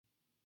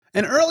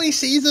An early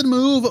season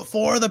move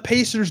for the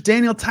Pacers.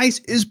 Daniel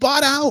Theis is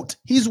bought out.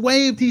 He's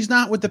waived. He's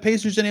not with the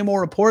Pacers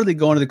anymore, reportedly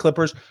going to the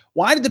Clippers.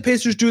 Why did the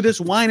Pacers do this?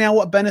 Why now?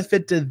 What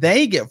benefit did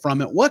they get from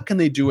it? What can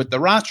they do with the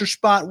roster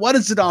spot? What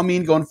does it all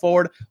mean going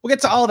forward? We'll get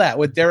to all that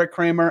with Derek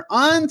Kramer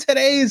on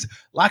today's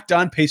Locked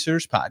On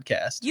Pacers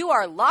podcast. You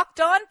are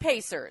Locked On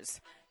Pacers,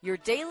 your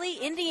daily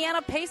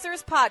Indiana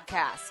Pacers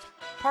podcast,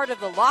 part of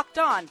the Locked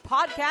On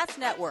Podcast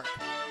Network,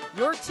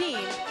 your team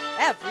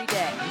every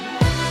day.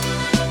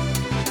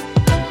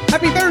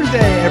 Happy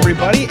Thursday,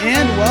 everybody,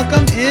 and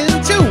welcome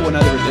into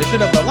another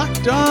edition of the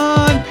Locked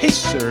On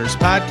Pacers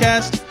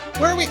podcast,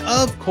 where we,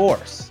 of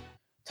course,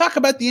 talk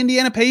about the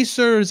Indiana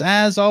Pacers.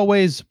 As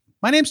always,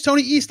 my name's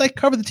Tony East. I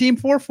cover the team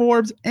for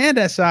Forbes and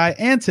SI,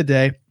 and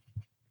today,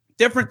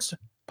 different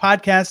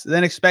podcast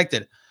than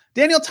expected.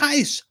 Daniel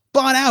Theis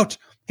bought out.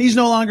 He's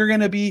no longer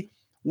going to be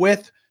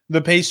with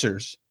the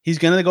Pacers. He's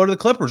going to go to the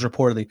Clippers,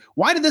 reportedly.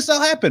 Why did this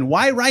all happen?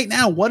 Why right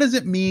now? What does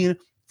it mean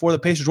for the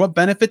Pacers? What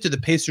benefit do the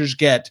Pacers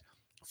get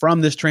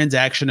from this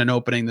transaction and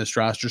opening this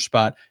roster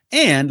spot?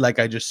 And like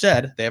I just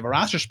said, they have a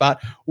roster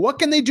spot. What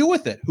can they do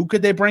with it? Who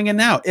could they bring in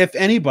now, if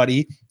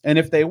anybody? And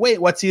if they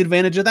wait, what's the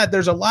advantage of that?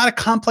 There's a lot of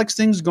complex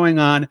things going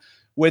on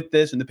with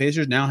this, and the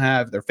Pacers now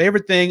have their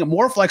favorite thing,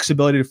 more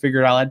flexibility to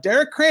figure it all out.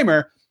 Derek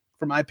Kramer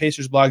from My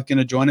Pacers Blog is going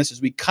to join us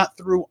as we cut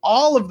through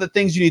all of the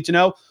things you need to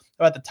know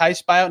about the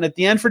Theis buyout. And at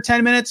the end, for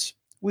 10 minutes,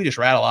 we just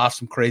rattle off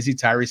some crazy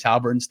Tyrese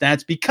Haliburton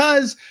stats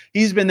because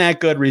he's been that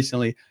good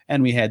recently,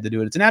 and we had to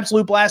do it. It's an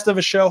absolute blast of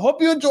a show.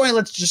 Hope you enjoy.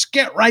 Let's just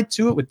get right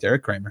to it with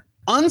Derek Kramer.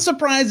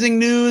 Unsurprising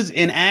news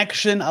in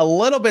action, a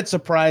little bit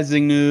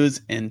surprising news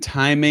in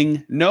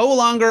timing. No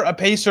longer a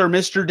Pacer,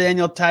 Mr.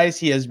 Daniel Theis.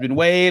 He has been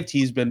waived.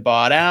 He's been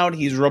bought out.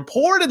 He's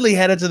reportedly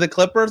headed to the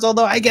Clippers,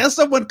 although I guess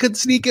someone could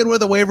sneak in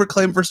with a waiver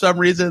claim for some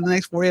reason in the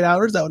next 48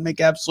 hours. That would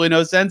make absolutely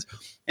no sense.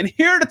 And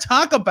here to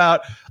talk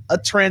about a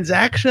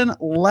transaction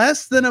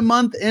less than a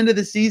month into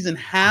the season.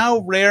 How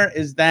rare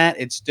is that?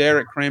 It's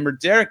Derek Kramer.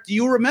 Derek, do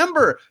you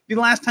remember the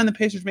last time the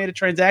Pacers made a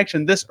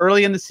transaction this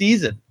early in the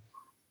season?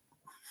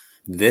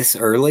 This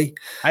early?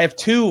 I have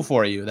two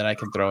for you that I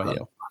can throw at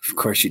you. Of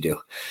course you do.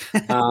 I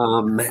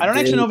don't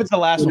actually know if it's the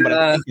last one, but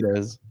I think it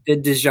is.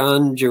 Did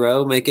Dejan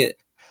Giroux make it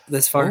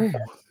this far? Ooh.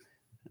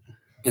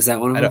 Is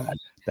that one of them?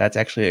 That's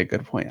actually a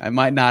good point. I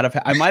might have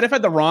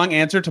had the wrong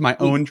answer to my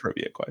own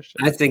trivia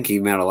question. I think he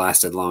might have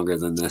lasted longer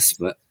than this,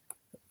 but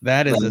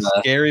that is a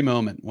scary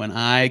moment when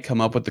I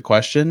come up with the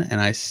question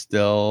and I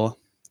still.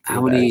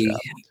 How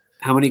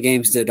many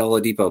games did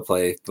Oladipo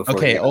play before?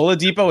 Okay,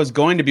 Oladipo is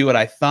going to be what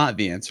I thought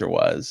the answer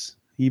was.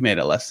 He made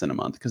it less than a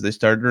month because they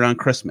started around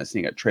Christmas and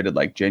he got traded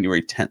like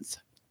January 10th.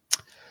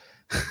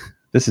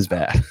 This is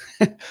bad.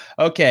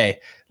 Okay,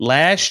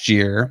 last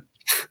year.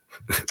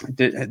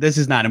 This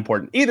is not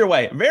important. Either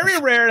way, very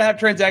rare to have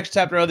transactions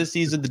happen early this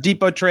season. The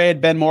Depot trade,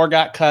 Ben Moore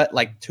got cut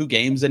like 2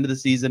 games into the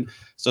season.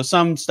 So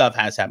some stuff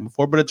has happened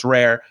before, but it's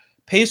rare.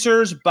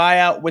 Pacers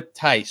buyout with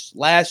Theis.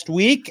 Last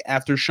week,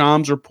 after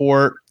Sham's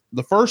report,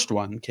 the first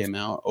one came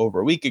out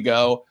over a week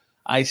ago,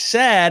 I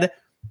said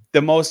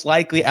the most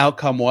likely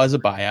outcome was a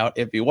buyout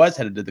if he was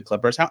headed to the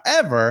Clippers.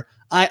 However,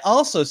 I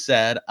also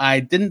said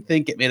I didn't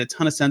think it made a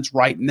ton of sense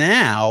right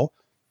now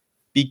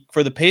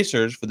for the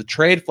Pacers, for the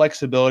trade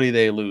flexibility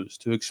they lose.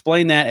 To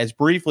explain that as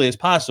briefly as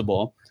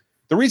possible,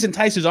 the reason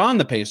Theis is on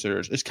the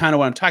Pacers is kind of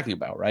what I'm talking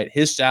about, right?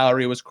 His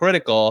salary was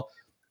critical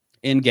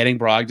in getting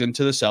Brogdon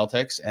to the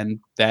Celtics and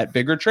that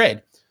bigger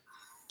trade.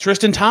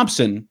 Tristan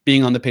Thompson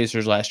being on the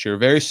Pacers last year,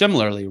 very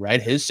similarly, right?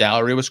 His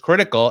salary was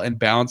critical in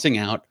balancing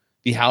out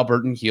the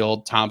Haliburton,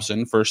 Hield,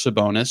 Thompson for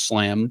Sabonis,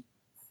 Slam,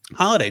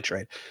 Holiday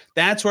trade.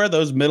 That's where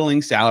those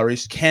middling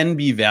salaries can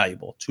be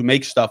valuable to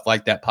make stuff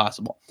like that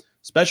possible.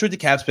 Especially with the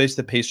cap space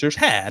the Pacers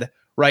had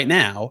right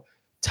now.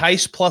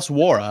 Theis plus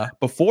Wara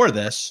before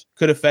this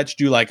could have fetched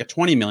you like a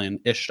 $20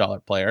 million-ish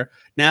player.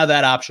 Now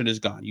that option is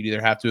gone. You'd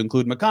either have to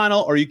include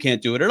McConnell or you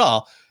can't do it at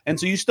all. And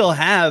so they still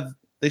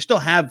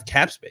have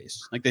cap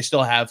space. Like they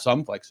still have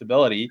some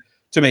flexibility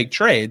to make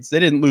trades.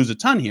 They didn't lose a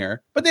ton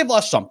here, but they've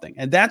lost something.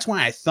 And that's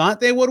why I thought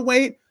they would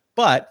wait.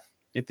 But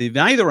if they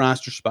value the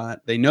roster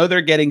spot, they know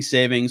they're getting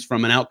savings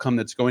from an outcome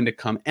that's going to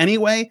come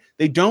anyway.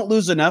 They don't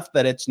lose enough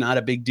that it's not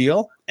a big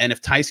deal. And if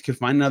Theis could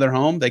find another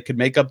home, they could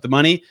make up the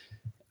money.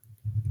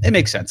 It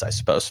makes sense, I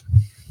suppose.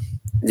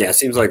 Yeah, it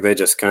seems like they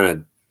just kind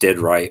of did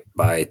right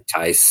by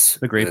Theis.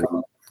 Agreed.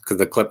 Because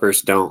the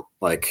Clippers don't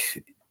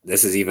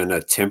this is even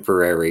a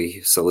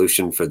temporary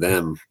solution for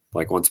them.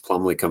 Like once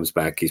Plumlee comes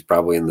back, he's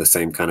probably in the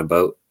same kind of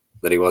boat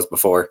that he was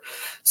before.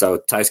 So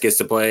Theis gets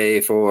to play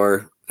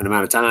for an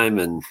amount of time,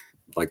 and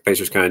like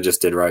Pacers kind of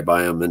just did right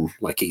by him, and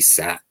like he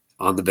sat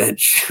on the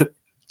bench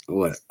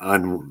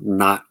on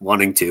not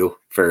wanting to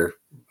for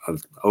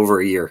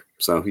over a year.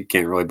 So you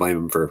can't really blame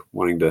him for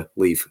wanting to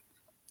leave.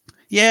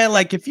 Yeah,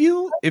 like if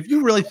you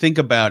really think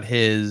about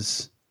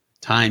his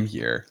time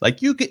here, like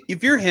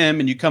if you're him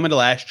and you come into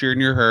last year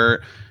and you're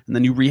hurt and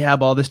then you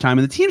rehab all this time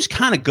and the team's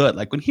kind of good.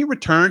 Like when he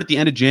returned at the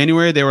end of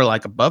January, they were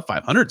like above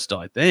 500 still,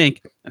 I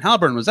think. And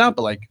Haliburton was out,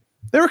 but like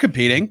they were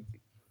competing.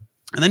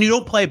 And then you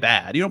don't play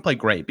bad. You don't play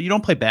great, but you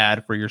don't play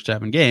bad for your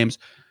 7 games.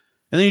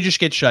 and then you just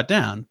get shut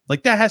down.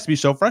 Like, that has to be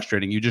so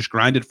frustrating. You just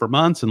grinded for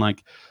months and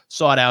like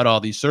sought out all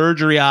these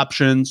surgery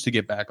options to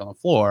get back on the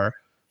floor.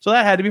 So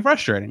that had to be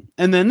frustrating.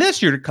 And then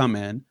this year to come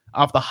in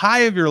off the high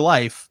of your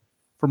life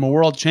from a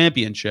world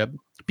championship,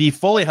 be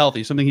fully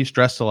healthy, something he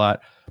stressed a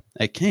lot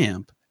at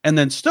camp, and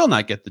then still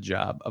not get the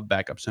job of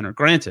backup center.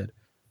 Granted,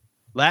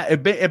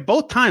 at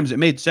both times it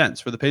made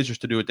sense for the Pacers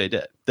to do what they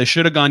did. They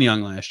should have gone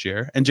young last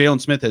year, and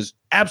Jalen Smith has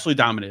absolutely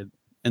dominated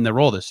in the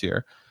role this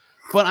year.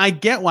 But I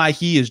get why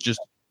he is just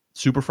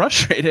super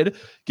frustrated,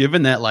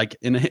 given that like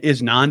in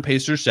his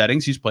non-Pacers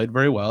settings, he's played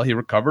very well. He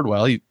recovered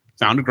well. He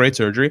found a great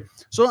surgery.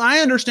 So I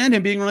understand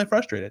him being really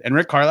frustrated. And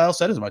Rick Carlisle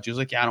said as much. He was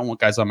like, yeah, I don't want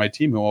guys on my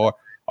team who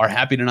are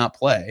happy to not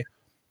play.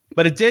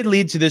 But it did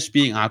lead to this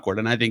being awkward.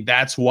 And I think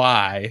that's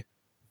why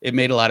it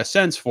made a lot of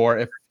sense for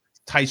if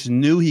Theis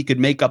knew he could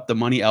make up the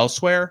money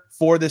elsewhere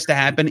for this to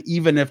happen,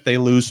 even if they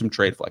lose some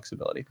trade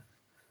flexibility.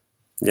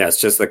 Yeah,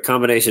 it's just the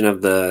combination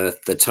of the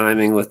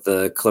timing with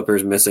the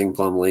Clippers missing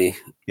Plumlee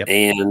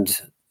and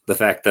the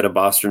fact that a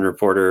Boston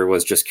reporter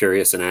was just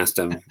curious and asked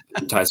him,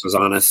 and Theis was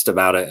honest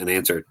about it and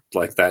answered.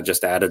 Like, that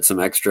just added some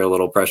extra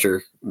little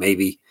pressure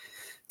maybe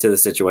to the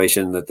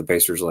situation that the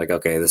Pacers were like,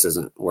 okay, this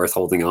isn't worth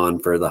holding on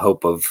for the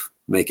hope of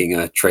making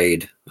a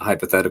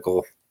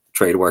hypothetical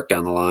trade work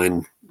down the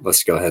line.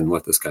 Let's go ahead and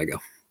let this guy go.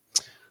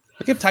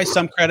 I give Theis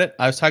some credit.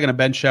 I was talking to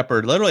Ben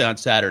Shepard literally on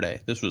Saturday.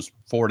 This was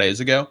 4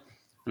 days ago.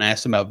 And I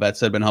asked him about bets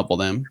that had been helpful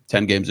to him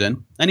 10 games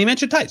in. And he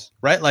mentioned Theis,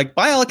 right? Like,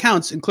 by all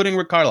accounts, including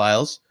Rick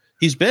Carlisle's,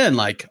 he's been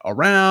like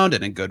around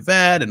and in good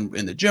vet and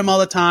in the gym all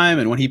the time.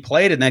 And when he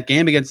played in that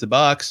game against the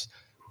Bucks,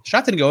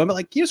 shot didn't go in, but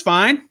like, he was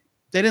fine.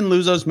 They didn't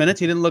lose those minutes.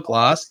 He didn't look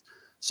lost.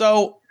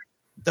 So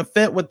the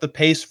fit with the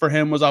pace for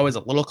him was always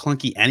a little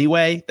clunky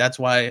anyway. That's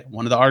why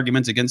one of the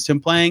arguments against him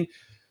playing.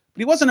 But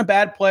he wasn't a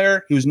bad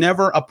player. He was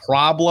never a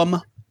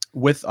problem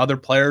with other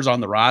players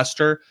on the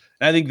roster.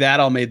 And I think that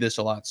all made this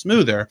a lot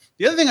smoother.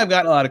 The other thing I've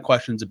gotten a lot of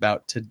questions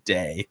about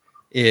today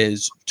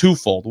is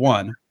twofold.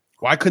 One,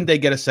 why couldn't they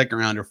get a second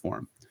rounder for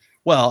him?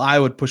 Well, I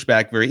would push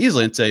back very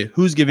easily and say,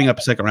 who's giving up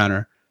a second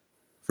rounder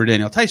for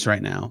Daniel Theis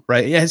right now?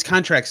 Right? Yeah, his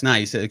contract's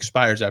nice. It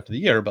expires after the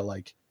year, but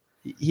like,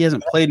 he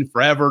hasn't played in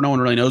forever. No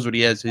one really knows what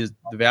he is. The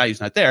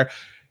value's not there.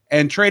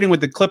 And trading with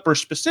the Clippers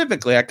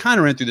specifically, I kind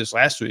of ran through this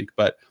last week,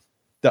 but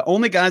the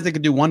only guys they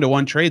could do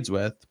one-to-one trades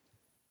with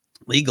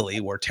legally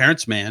were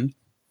Terrence Mann,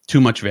 too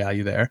much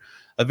value there,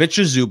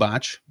 Ivica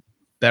Zubac,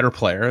 better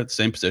player at the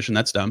same position,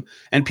 that's dumb,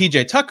 and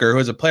PJ Tucker, who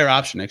has a player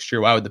option next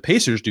year. Why would the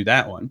Pacers do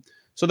that one?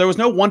 So there was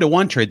no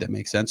one-to-one trade that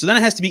makes sense. So then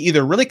it has to be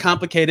either really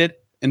complicated,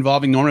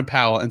 involving Norman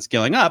Powell and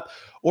scaling up,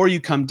 or you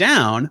come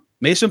down,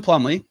 Mason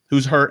Plumlee,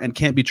 who's hurt and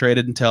can't be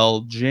traded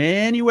until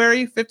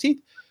January 15th,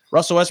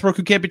 Russell Westbrook,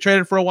 who can't be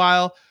traded for a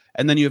while,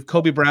 and then you have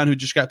Kobe Brown, who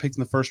just got picked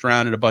in the first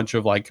round, and a bunch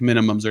of like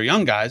minimums or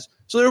young guys.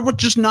 So there was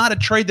just not a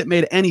trade that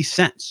made any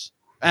sense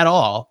at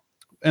all,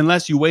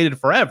 unless you waited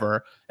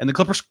forever, and the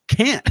Clippers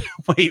can't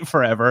wait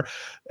forever,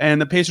 and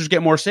the Pacers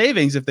get more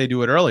savings if they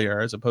do it earlier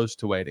as opposed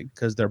to waiting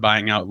because they're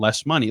buying out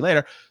less money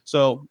later.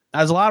 So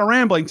there's a lot of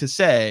rambling to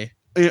say.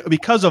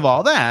 Because of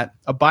all that,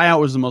 a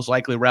buyout was the most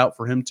likely route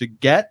for him to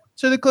get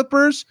to the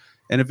Clippers,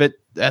 and if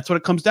that's what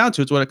it comes down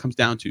to, it's what it comes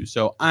down to.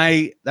 So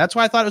that's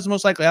why I thought it was the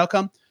most likely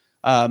outcome,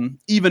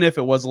 even if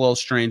it was a little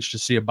strange to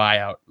see a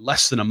buyout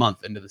less than a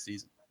month into the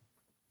season.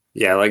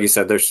 Yeah, like you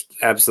said, there's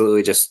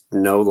absolutely just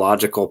no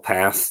logical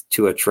path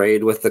to a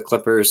trade with the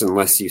Clippers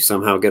unless you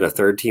somehow get a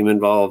third team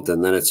involved,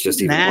 and then it's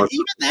just even more.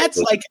 Even that's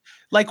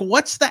like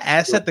what's the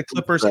asset the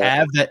Clippers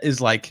have that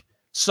is like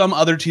some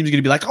other team's going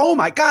to be like, oh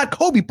my God,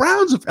 Kobe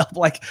Brown's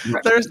available. Like,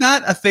 there's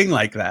not a thing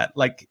like that.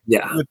 Like,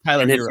 yeah, with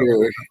Tyler and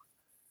Hero.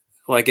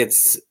 Like,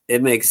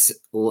 it makes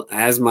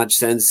as much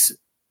sense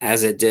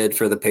as it did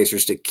for the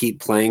Pacers to keep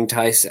playing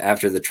Theis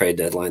after the trade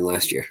deadline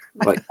last year.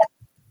 Like,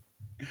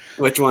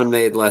 which one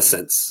made less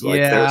sense?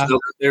 Like,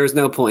 there was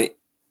no point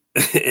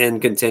in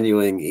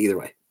continuing either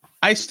way.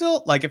 I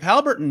still like if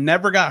Halliburton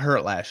never got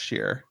hurt last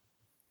year.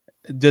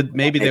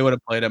 Maybe they would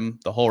have played him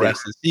the whole rest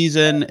of the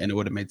season, and it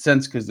would have made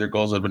sense because their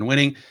goals had been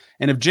winning.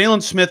 And if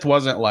Jalen Smith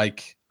wasn't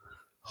like,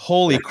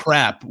 holy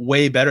crap,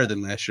 way better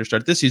than last year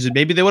start this season,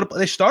 maybe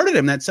they started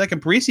him that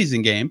second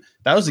preseason game.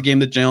 That was the game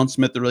that Jalen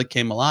Smith really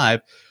came alive.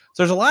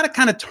 So there's a lot of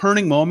kind of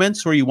turning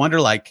moments where you wonder,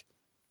 like,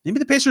 maybe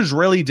the Pacers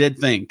really did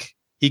think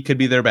he could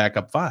be their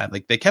backup five.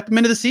 Like, they kept him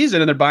into the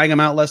season and they're buying him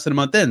out less than a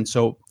month in.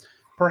 So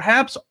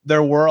perhaps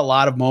there were a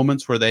lot of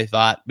moments where they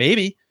thought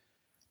maybe,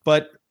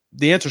 but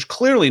the answer is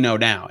clearly no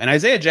now. And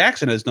Isaiah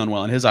Jackson has done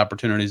well in his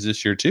opportunities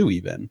this year too,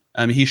 even.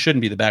 I mean, he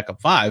shouldn't be the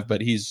backup five, but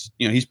he's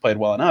played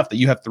well enough that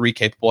you have three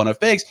capable enough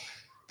bigs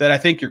that I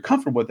think you're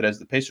comfortable with it as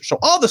the Pacers. So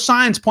all the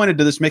signs pointed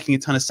to this making a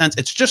ton of sense.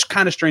 It's just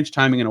kind of strange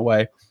timing in a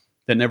way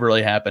that never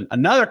really happened.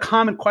 Another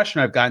common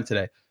question I've gotten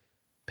today,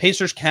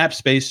 Pacers cap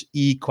space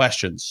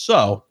questions.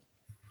 So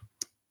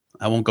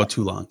I won't go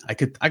too long. I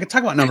could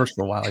talk about numbers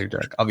for a while here,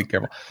 Derek. I'll be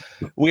careful.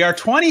 We are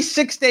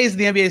 26 days of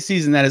the NBA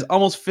season. That is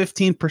almost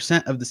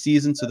 15% of the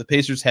season. So the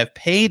Pacers have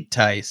paid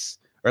Theis,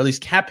 or at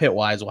least cap hit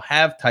wise, will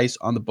have Theis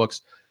on the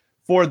books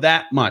for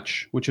that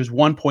much, which is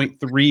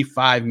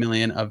 $1.35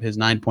 million of his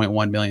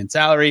 $9.1 million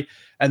salary.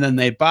 And then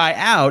they buy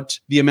out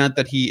the amount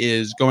that he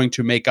is going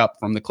to make up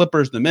from the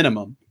Clippers, the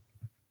minimum.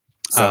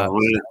 So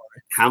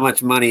how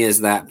much money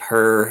is that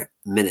per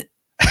minute?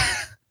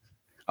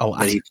 A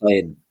lot. That he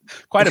played?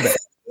 Quite a bit.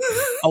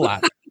 A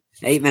lot.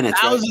 8 minutes.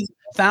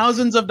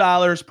 Thousands of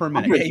dollars per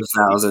minute.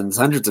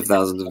 Hundreds of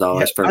thousands of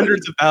dollars per minute.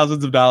 Hundreds of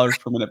thousands of dollars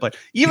per minute play.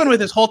 Even with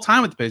his whole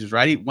time with the Pacers,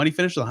 right? When he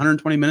finished with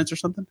 120 minutes or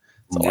something,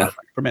 it's a lot of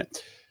money per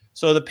minute.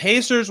 So the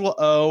Pacers will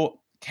owe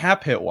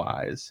cap hit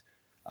wise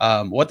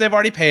what they've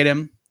already paid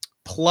him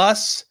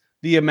plus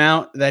the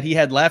amount that he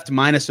had left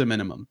minus a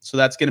minimum. So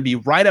that's going to be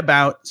right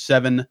about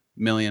 $7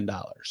 million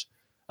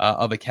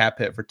of a cap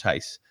hit for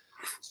Theis.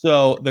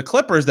 So the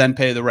Clippers then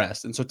pay the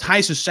rest. And so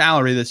Theis'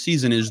 salary this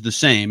season is the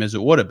same as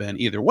it would have been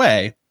either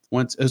way,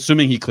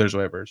 assuming he clears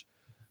waivers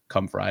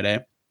come Friday.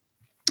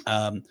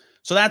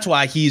 So that's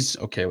why he's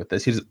okay with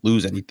this. He doesn't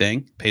lose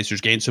anything.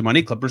 Pacers gain some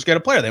money. Clippers get a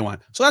player they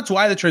want. So that's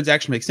why the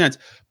transaction makes sense.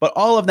 But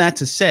all of that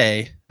to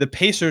say, the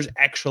Pacers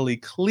actually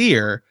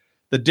clear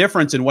the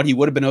difference in what he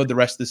would have been owed the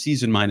rest of the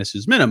season minus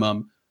his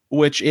minimum,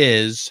 which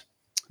is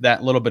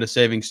that little bit of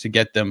savings to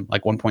get them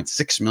like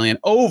 $1.6 million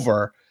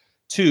over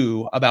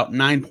to about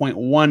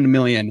 $9.1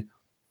 million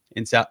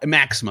in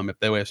maximum if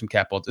they have some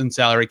cap holds in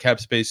salary cap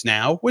space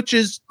now, which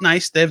is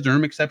nice. They have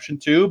Durham exception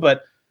too,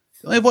 but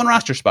they only have one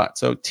roster spot.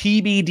 So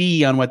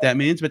TBD on what that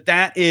means, but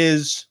that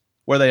is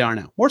where they are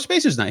now. More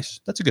space is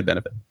nice. That's a good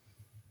benefit.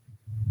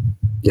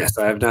 Yes,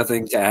 I have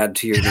nothing to add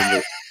to your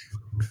number.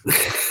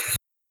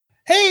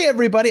 Hey,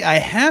 everybody. I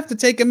have to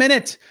take a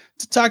minute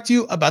to talk to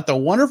you about the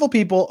wonderful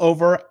people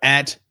over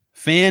at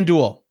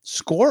FanDuel.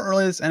 Score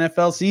early this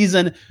NFL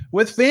season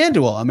with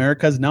FanDuel,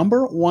 America's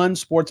 #1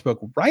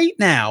 sportsbook. Right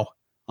now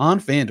on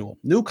FanDuel,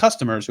 new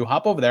customers who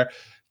hop over there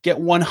get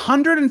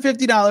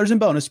 $150 in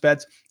bonus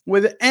bets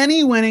with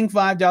any winning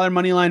 $5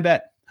 moneyline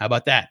bet. How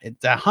about that?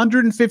 It's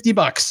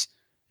 $150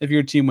 if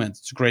your team wins.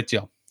 It's a great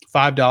deal.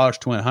 $5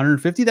 to win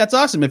 $150. That's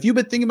awesome. If you've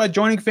been thinking about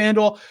joining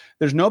FanDuel,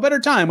 there's no better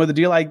time with a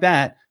deal like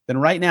that than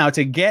right now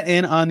to get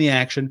in on the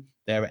action.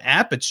 They have an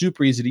app. It's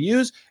super easy to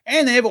use,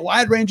 and they have a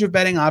wide range of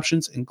betting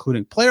options,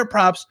 including player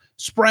props,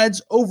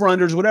 spreads,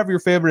 over-unders, whatever your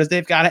favorite is.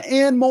 They've got it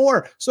and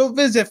more. So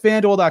visit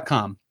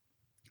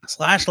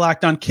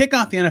FanDuel.com/lockedon. Kick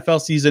off the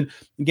NFL season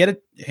and get a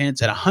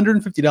chance at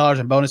 $150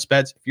 in bonus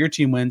bets if your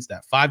team wins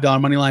that $5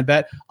 moneyline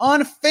bet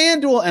on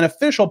FanDuel, an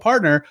official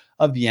partner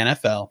of the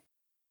NFL.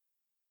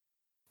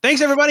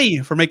 Thanks, everybody,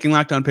 for making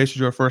Locked On Pacers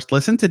your first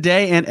listen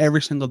today and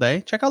every single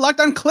day. Check out Locked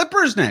On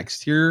Clippers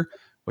next. Hear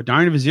what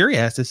Daniel Theis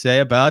has to say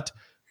about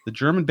the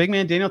German big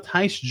man Daniel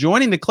Theis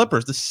joining the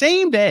Clippers the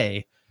same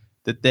day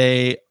that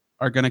they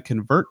are going to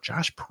convert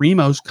Josh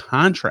Primo's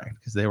contract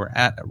because they were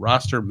at a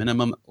roster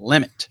minimum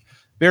limit.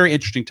 Very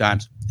interesting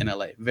times in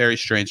LA. Very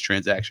strange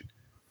transaction.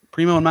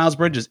 Primo and Miles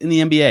Bridges in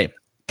the NBA.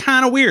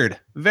 Kind of weird.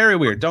 Very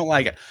weird. Don't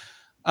like it.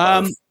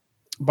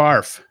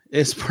 Barf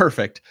is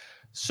perfect.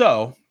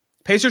 So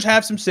Pacers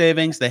have some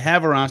savings. They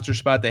have a roster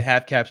spot. They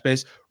have cap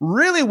space.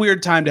 Really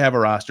weird time to have a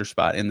roster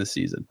spot in the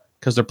season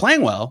because they're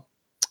playing well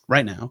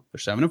right now.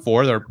 They're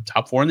 7-4. They're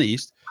top 4 in the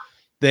East.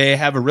 They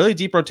have a really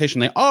deep rotation.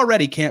 They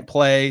already can't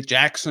play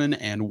Jackson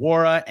and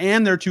Wara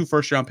and their 2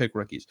 first-round pick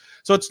rookies.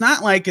 So it's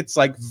not like it's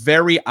like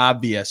very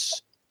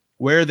obvious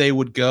where they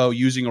would go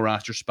using a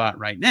roster spot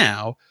right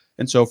now.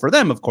 And so for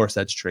them, of course,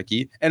 that's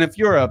tricky. And if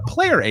you're a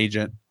player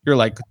agent, you're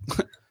like,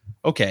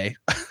 okay,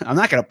 I'm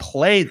not going to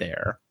play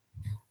there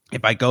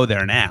if I go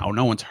there now.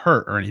 No one's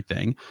hurt or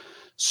anything.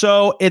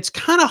 So it's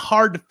kind of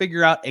hard to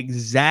figure out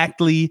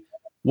exactly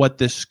what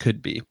this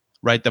could be.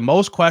 Right, the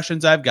most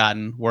questions I've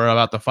gotten were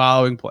about the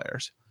following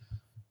players.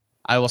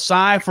 I will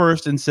sigh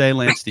first and say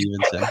Lance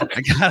Stevenson.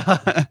 I got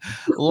a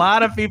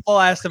lot of people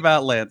asked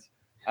about Lance.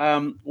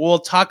 We'll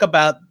talk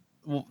about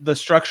the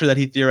structure that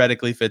he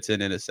theoretically fits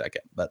in a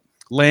second. But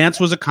Lance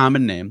was a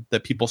common name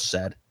that people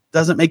said.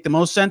 Doesn't make the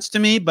most sense to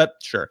me, but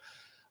sure.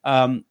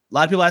 A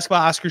lot of people ask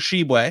about Oscar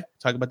Tshiebwe.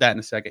 Talk about that in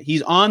a second.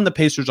 He's on the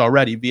Pacers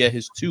already via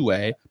his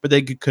two-way, but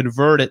they could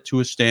convert it to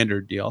a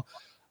standard deal.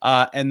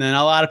 And then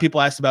a lot of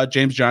people asked about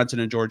James Johnson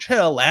and George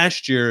Hill,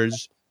 last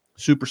year's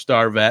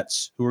superstar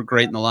vets who were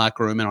great in the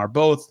locker room and are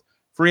both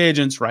free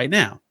agents right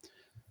now.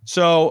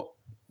 So,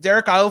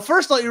 Derek, I'll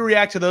first let you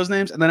react to those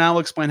names, and then I'll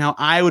explain how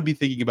I would be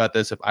thinking about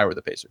this if I were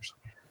the Pacers.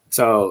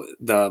 So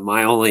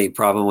my only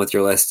problem with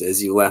your list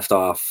is you left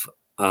off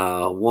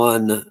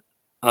one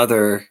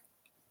other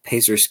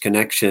Pacers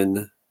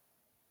connection.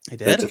 I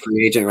did. That's a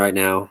free agent right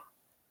now.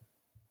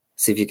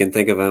 See if you can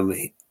think of him.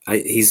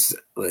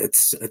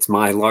 It's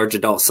my large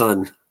adult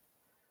son.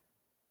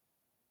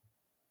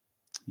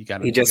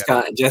 He just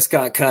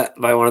got cut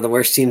by one of the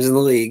worst teams in the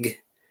league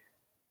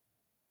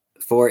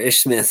for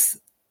Ish Smith.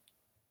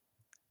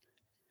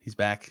 He's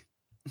back.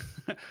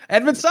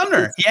 Edmund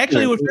Sumner. He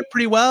actually would fit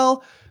pretty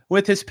well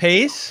with his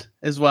pace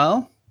as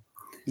well.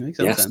 Makes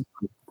sense.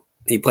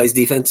 He plays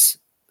defense.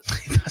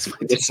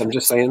 I'm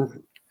just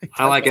saying.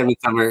 I like Edmund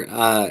Sumner.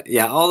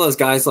 All those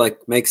guys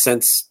make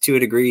sense to a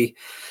degree.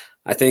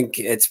 I think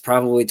it's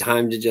probably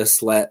time to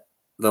just let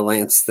the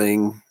Lance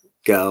thing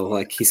go.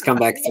 Like he's come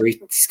back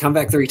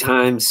three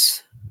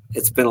times.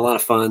 It's been a lot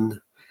of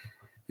fun.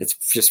 It's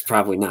just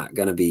probably not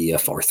going to be a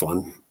fourth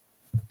one.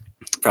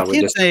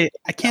 Probably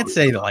I can't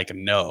say like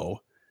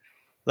no.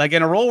 Like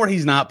in a role where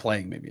he's not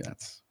playing, maybe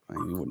that's.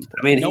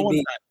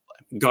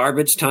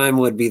 Garbage time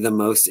would be the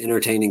most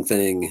entertaining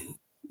thing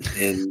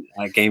in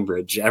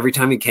Gamebridge. Every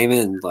time he came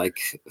in, like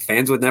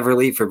fans would never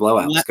leave for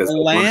blowouts because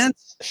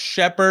Lance,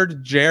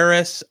 Shepard,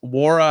 Jarris,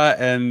 Wara,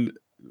 and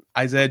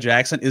Isaiah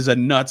Jackson is a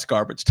nuts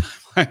garbage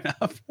time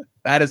lineup.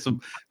 That is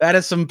some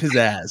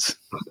pizzazz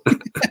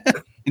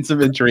and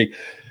some intrigue.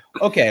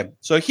 Okay,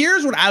 so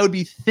here's what I would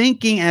be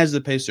thinking as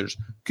the Pacers.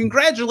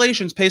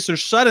 Congratulations,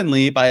 Pacers!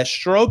 Suddenly, by a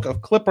stroke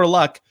of Clipper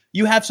luck,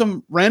 you have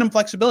some random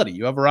flexibility.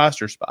 You have a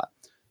roster spot.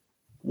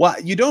 Well,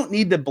 you don't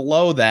need to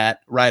blow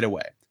that right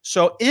away.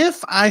 So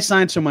if I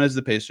sign someone as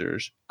the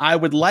Pacers, I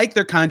would like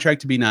their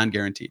contract to be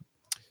non-guaranteed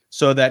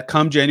so that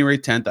come January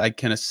 10th, I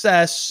can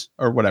assess,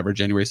 or whatever,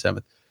 January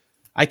 7th,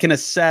 I can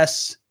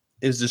assess,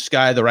 is this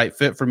guy the right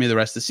fit for me the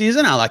rest of the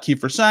season? I like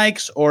Kiefer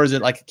Sykes, or is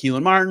it like a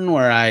Keelan Martin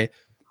where I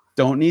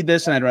don't need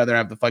this and I'd rather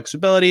have the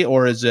flexibility,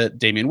 or is it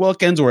Damian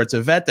Wilkins, or it's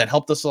a vet that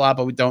helped us a lot,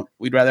 but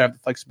we'd rather have the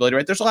flexibility,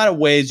 right? There's a lot of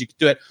ways you could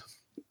do it,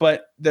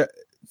 but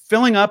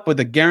filling up with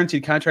a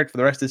guaranteed contract for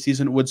the rest of the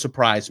season would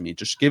surprise me,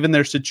 just given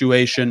their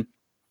situation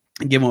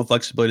and given what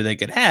flexibility they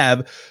could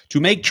have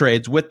to make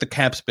trades with the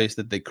cap space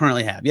that they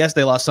currently have. Yes,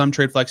 they lost some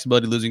trade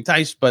flexibility losing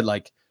Theis, but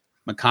like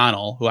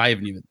McConnell, who I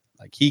haven't even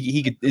like,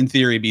 he could in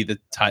theory be the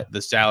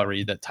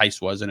salary that Theis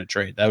was in a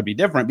trade. That would be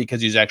different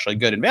because he's actually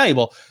good and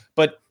valuable,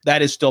 but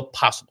that is still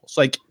possible.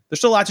 So like, there's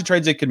still lots of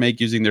trades they could make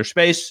using their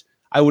space.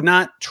 I would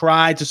not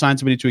try to sign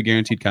somebody to a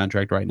guaranteed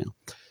contract right now.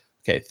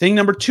 Okay, thing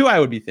number 2, I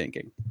would be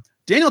thinking.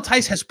 Daniel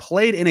Theis has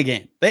played in a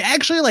game. They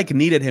actually like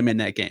needed him in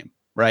that game,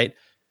 right?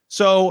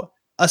 So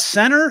a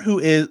center who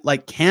is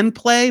like can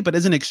play but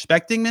isn't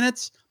expecting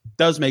minutes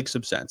does make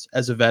some sense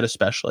as a vet,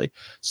 especially.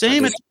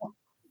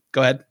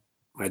 Go ahead.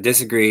 I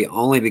disagree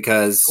only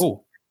because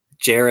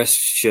Jarris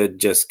should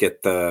just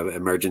get the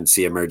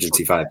emergency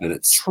 5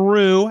 minutes.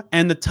 True,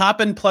 and the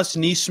Toppin plus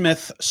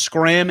Neesmith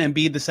scram and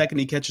be the second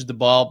he catches the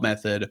ball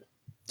method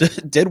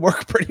did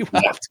work pretty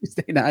well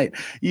Tuesday night,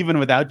 even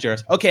without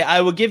Jarris. Okay, I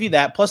will give you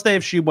that. Plus, they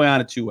have Sheboy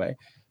on a 2-way.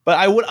 But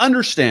I would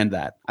understand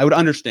that. I would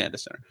understand a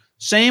center.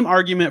 Same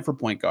argument for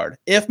point guard.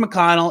 If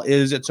McConnell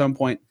is at some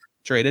point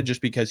traded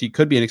just because he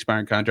could be an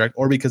expiring contract,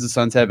 or because the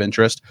Suns have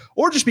interest,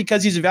 or just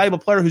because he's a valuable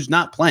player who's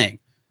not playing,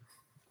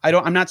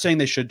 I'm not saying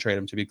they should trade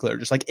him, to be clear.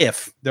 Just like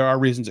if there are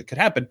reasons it could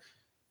happen,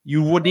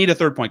 you would need a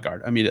third point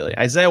guard immediately.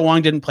 Isaiah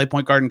Wong didn't play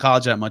point guard in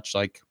college that much.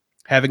 Like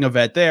having a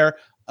vet there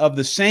of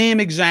the same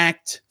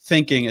exact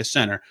thinking as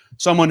center,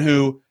 someone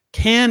who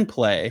can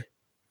play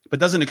but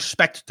doesn't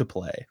expect to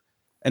play,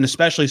 and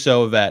especially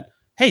so that,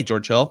 hey,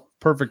 George Hill,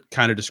 perfect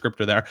kind of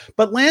descriptor there.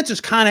 But Lance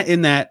is kind of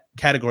in that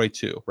category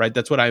too, right?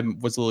 That's what I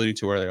was alluding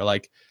to earlier.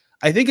 Like,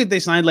 I think if they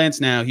signed Lance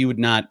now, he would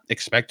not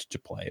expect to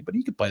play, but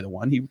he could play the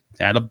one. He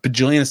had a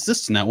bajillion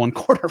assists in that one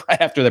quarter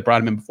right after they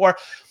brought him in before.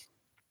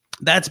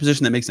 That's a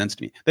position that makes sense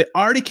to me. They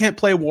already can't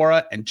play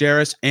Wara and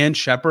Jarris and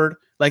Shepard.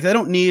 Like, they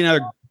don't need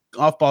another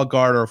off-ball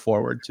guard or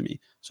forward to me.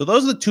 So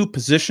those are the 2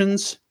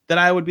 positions that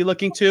I would be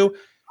looking to.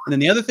 And then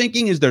the other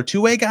thinking is they're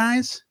 2-way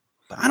guys,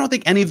 but I don't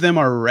think any of them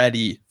are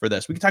ready for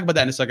this. We can talk about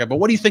that in a second, but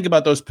what do you think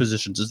about those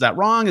positions? Is that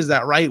wrong? Is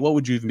that right? What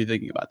would you even be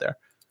thinking about there?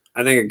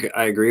 I think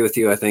I agree with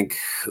you. I think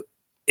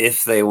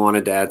if they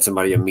wanted to add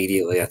somebody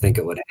immediately, I think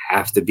it would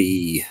have to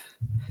be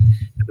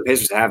the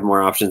Pacers have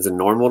more options than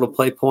normal to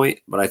play point,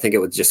 but I think it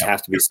would just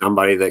have to be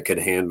somebody that could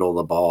handle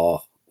the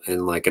ball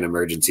in like an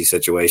emergency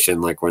situation,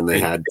 like when they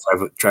had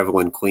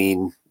Trevelyan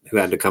Queen, who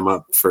had to come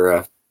up for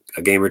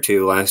a game or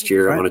 2 last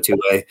year on a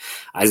 2-way.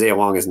 Isaiah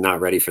Wong is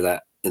not ready for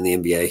that in the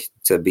NBA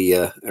to be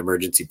a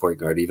emergency point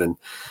guard even.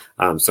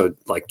 So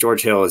like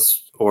George Hill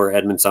or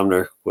Edmund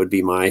Sumner would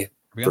be my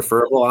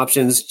preferable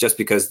options, just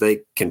because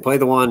they can play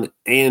the one,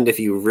 and if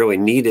you really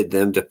needed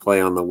them to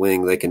play on the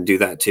wing, they can do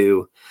that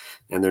too.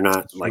 And they're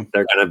not like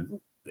they're going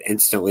to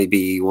instantly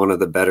be one of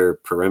the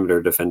better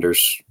perimeter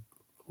defenders.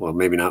 Well,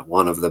 maybe not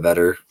one of the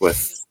better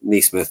with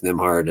Neesmith,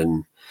 Nembhard,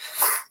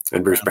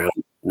 and Bruce Brown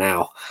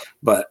now,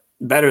 but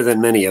better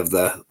than many of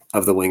the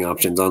wing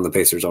options on the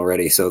Pacers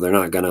already. So they're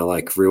not going to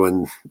like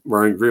ruin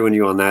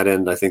you on that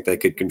end. I think they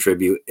could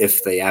contribute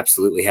if they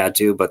absolutely had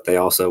to, but they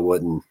also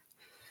wouldn't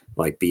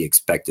like be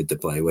expected to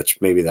play, which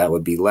maybe that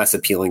would be less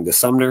appealing to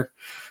Sumner.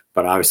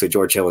 But obviously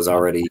George Hill has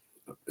already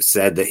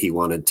said that he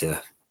wanted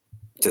to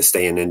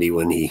stay in Indy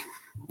when he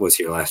was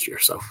here last year.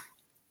 So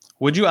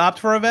would you opt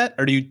for a vet,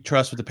 or do you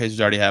trust what the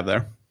Pacers already have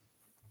there?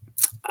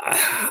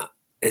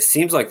 It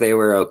seems like they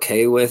were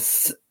okay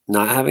with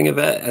not having a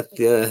vet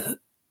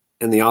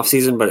in the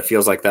offseason, but it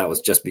feels like that was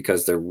just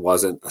because there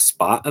wasn't a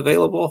spot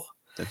available.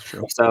 That's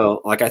true.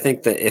 So like, I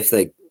think that if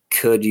they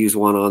could use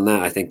one on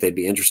that, I think they'd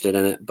be interested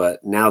in it.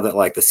 But now that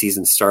like the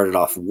season started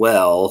off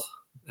well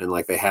and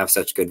like they have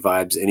such good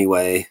vibes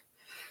anyway,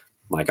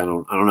 like I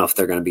don't know if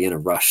they're going to be in a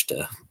rush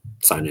to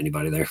sign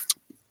anybody there.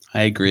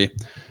 I agree.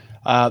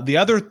 The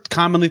other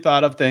commonly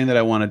thought of thing that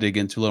I want to dig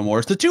into a little more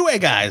is the 2-way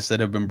guys that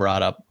have been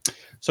brought up.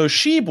 So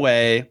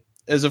Shibwe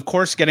is, of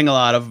course, getting a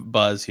lot of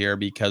buzz here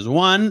because,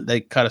 one,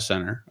 they cut a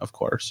center, of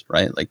course,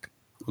 right? Like,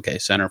 okay,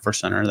 center for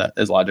center, that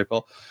is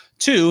logical.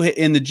 Two,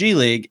 in the G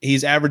League,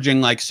 he's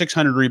averaging like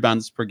 600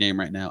 rebounds per game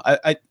right now.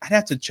 I'd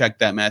have to check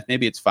that math.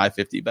 Maybe it's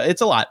 550, but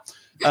it's a lot.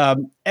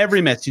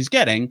 Every minute he's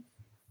getting,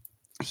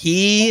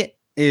 he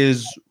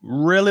is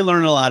really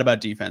learning a lot about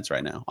defense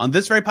right now. On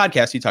this very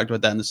podcast, he talked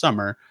about that in the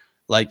summer.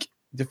 Like,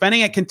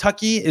 defending at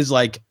Kentucky is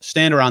like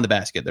stand around the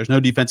basket. There's no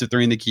defensive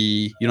three in the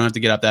key. You don't have to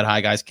get up that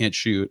high. Guys can't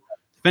shoot.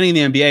 Defending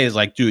the NBA is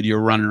like, dude, you're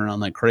running around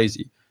like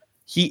crazy.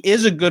 He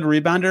is a good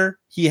rebounder.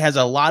 He has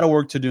a lot of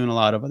work to do and a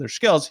lot of other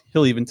skills.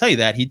 He'll even tell you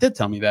that. He did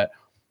tell me that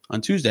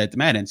on Tuesday at the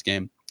Mad Ants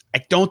game.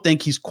 I don't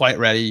think he's quite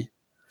ready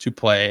to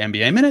play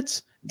NBA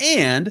minutes,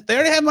 and they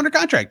already have him under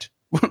contract.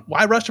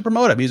 Why rush to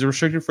promote him? He's a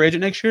restricted free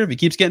agent next year. If he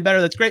keeps getting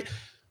better, that's great.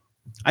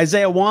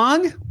 Isaiah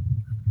Wong,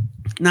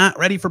 not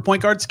ready for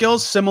point guard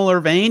skills. Similar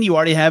vein. You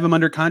already have him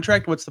under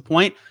contract. What's the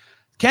point?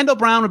 Kendall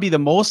Brown would be the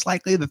most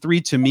likely of the three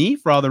to me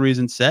for all the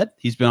reasons said.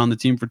 He's been on the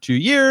team for 2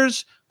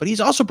 years, but he's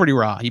also pretty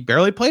raw. He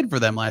barely played for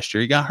them last year.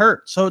 He got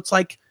hurt. So it's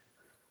like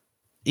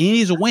he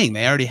needs a wing.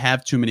 They already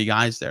have too many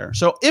guys there.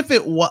 So if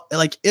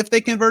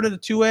they converted a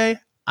two-way,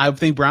 I would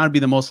think Brown would be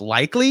the most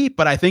likely,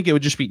 but I think it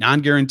would just be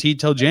non-guaranteed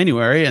till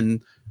January.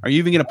 And are you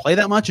even going to play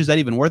that much? Is that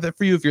even worth it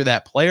for you if you're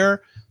that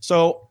player?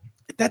 So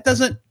that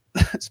doesn't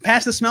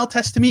pass the smell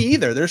test to me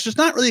either. There's just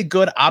not really a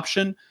good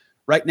option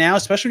right now,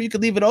 especially when you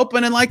could leave it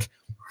open and like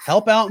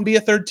help out and be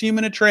a third team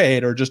in a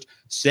trade, or just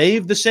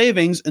save the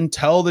savings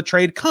until the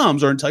trade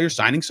comes, or until you're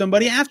signing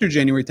somebody after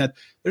January 10th.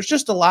 There's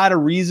just a lot of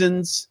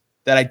reasons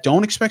that I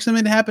don't expect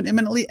something to happen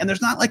imminently. And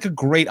there's not like a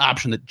great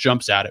option that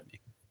jumps out at me.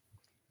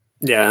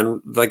 Yeah,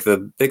 and like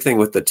the big thing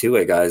with the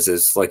two-way guys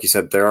is, like you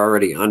said, they're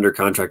already under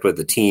contract with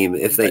the team.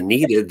 If they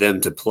needed them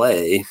to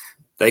play,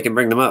 they can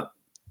bring them up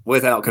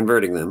without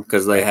converting them,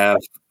 because they have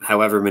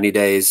however many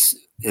days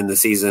in the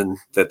season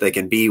that they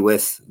can be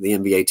with the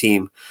NBA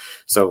team.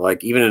 So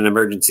like even in an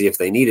emergency, if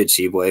they needed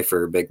Shibwe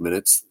for big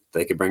minutes,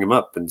 they could bring him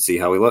up and see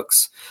how he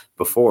looks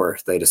before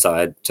they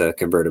decide to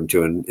convert him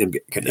to an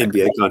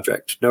NBA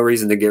contract. No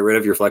reason to get rid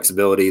of your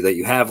flexibility that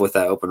you have with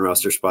that open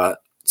roster spot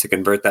to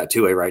convert that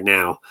two-way right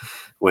now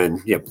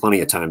when you have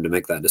plenty of time to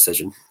make that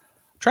decision.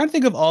 Trying to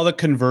think of all the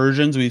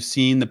conversions we've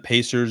seen the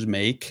Pacers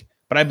make,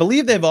 but I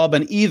believe they've all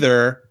been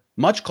either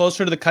much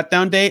closer to the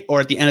cutdown date or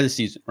at the end of the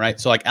season, right?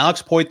 So like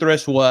Alex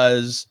Poitras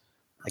was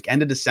like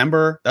end of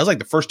December. That was like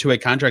the first two-way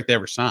contract they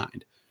ever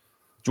signed.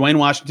 Dwayne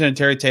Washington and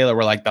Terry Taylor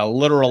were like the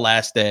literal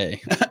last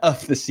day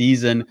of the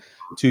season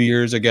 2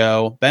 years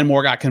ago. Ben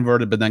Moore got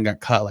converted, but then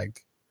got cut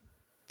like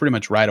pretty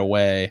much right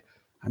away.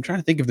 I'm trying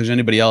to think if there's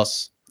anybody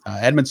else.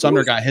 Edmund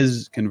Sumner got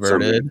his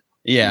converted.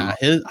 Yeah,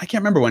 I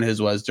can't remember when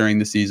his was during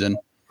the season.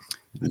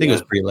 I think it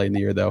was pretty late in the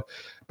year, though.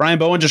 Brian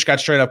Bowen just got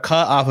straight up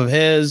cut off of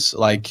his.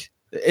 Like,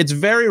 it's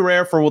very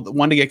rare for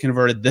one to get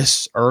converted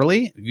this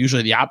early.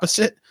 Usually the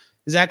opposite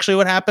is actually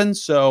what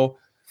happens. So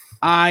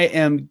I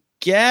am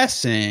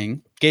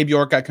guessing Gabe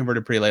York got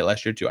converted pretty late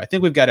last year, too. I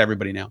think we've got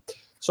everybody now.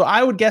 So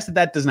I would guess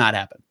that does not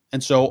happen.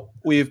 And so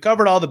we've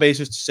covered all the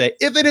bases to say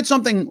if they did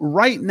something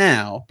right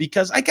now,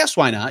 because I guess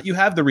why not? You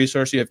have the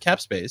resource, you have cap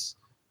space.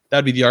 That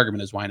would be the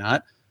argument, is why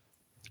not?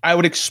 I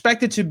would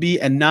expect it to be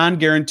a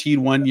non-guaranteed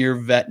 1 year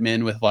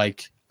vetman with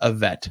like a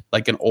vet,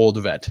 like an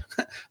old vet,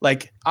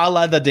 like a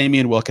la the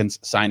Damian Wilkins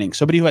signing,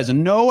 somebody who has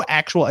no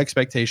actual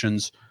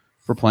expectations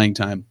for playing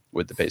time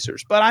with the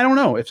Pacers. But I don't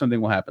know if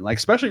something will happen. Like,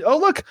 especially, oh,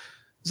 look,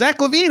 Zach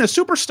LaVine, a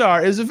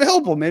superstar, is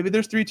available. Maybe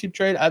there's 3-team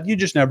trade. You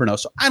just never know.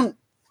 So I don't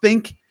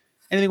think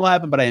anything will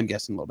happen, but I am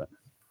guessing a little bit.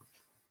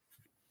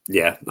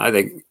 Yeah, I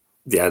think,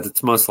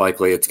 it's most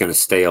likely it's going to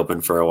stay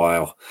open for a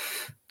while.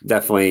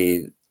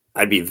 Definitely,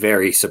 I'd be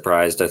very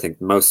surprised. I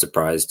think most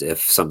surprised if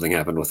something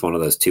happened with one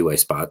of those two-way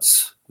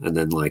spots. And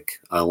then like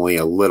only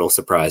a little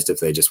surprised if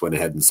they just went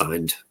ahead and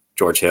signed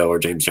George Hill or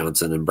James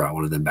Johnson and brought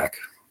one of them back.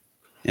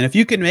 And if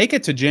you can make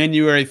it to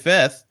January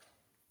 5th,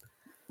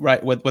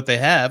 right, with what they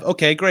have,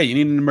 okay, great. You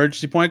need an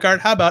emergency point guard.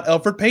 How about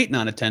Elfrid Payton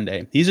on a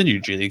 10-day? He's in your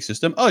G League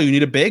system. Oh, you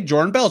need a big?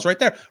 Jordan Bell's right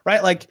there,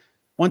 right? Like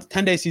once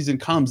 10-day season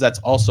comes, that's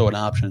also an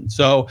option.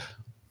 So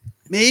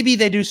maybe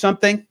they do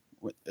something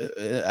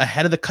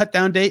ahead of the cut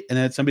down date, and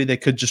then it's somebody they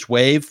could just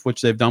waive,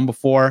 which they've done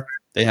before.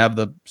 They have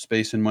the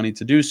space and money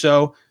to do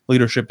so.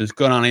 Leadership is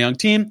good on a young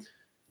team,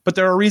 but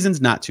there are reasons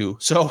not to.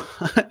 So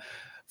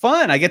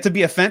fun. I get to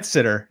be a fence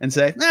sitter and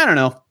say, I don't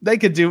know. They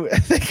could do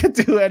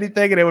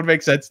anything and it would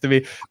make sense to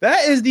me.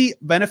 That is the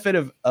benefit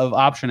of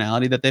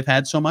optionality that they've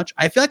had so much.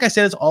 I feel like I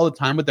say this all the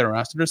time with their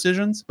roster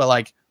decisions, but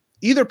like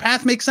either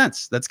path makes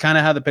sense. That's kind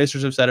of how the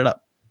Pacers have set it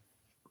up.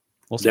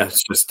 We'll see. Yeah,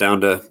 it's just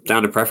down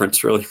to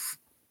preference, really.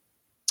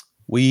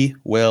 We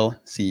will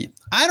see.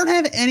 I don't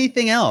have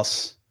anything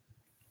else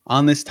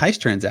on this Theis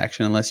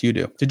transaction unless you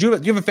do. Do you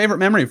have a favorite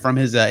memory from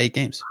his 8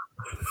 games?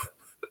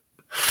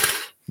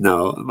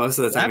 No, most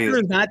of the time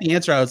is not the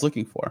answer I was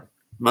looking for.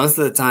 Most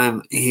of the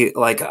time,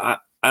 I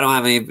don't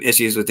have any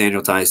issues with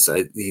Daniel Theis.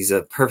 He's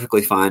a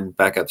perfectly fine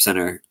backup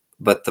center,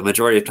 but the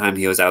majority of time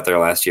he was out there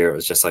last year, it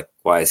was just like,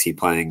 why is he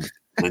playing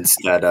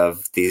instead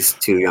of these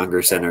two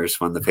younger centers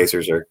when the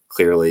Pacers are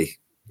clearly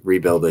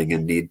rebuilding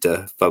and need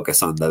to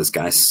focus on those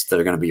guys that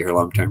are going to be here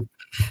long term.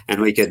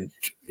 And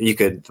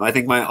I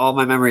think all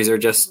my memories are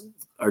just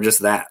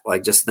that,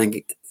 like, just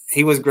thinking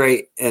he was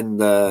great and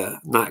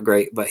not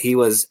great, but he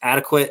was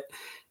adequate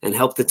and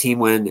helped the team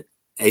win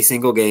a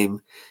single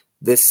game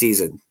this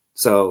season.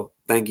 So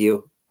thank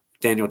you,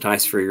 Daniel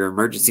Theis, for your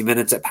emergency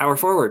minutes at power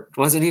forward.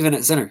 Wasn't even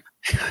at center.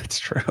 That's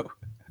true.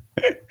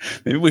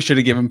 Maybe we should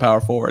have given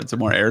power forward some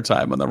more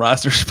airtime on the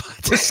roster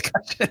spot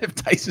discussion if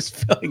Theis is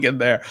filling in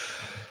there.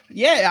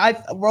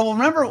 Yeah,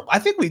 remember, I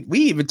think we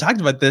even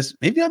talked about this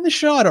maybe on the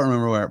show. I don't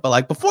remember where, but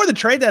like before the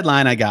trade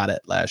deadline, I got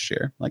it last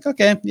year. Like,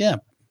 okay, yeah,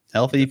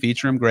 healthy,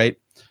 feature him, great.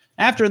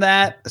 After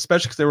that,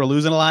 especially because they were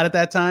losing a lot at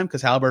that time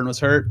because Halliburton was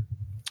hurt,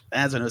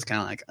 that's when it was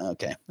kind of like,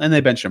 okay. And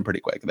they benched him pretty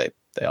quick.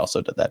 They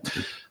also did that.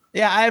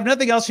 Yeah, I have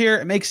nothing else here.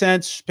 It makes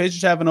sense.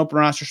 Pacers have an open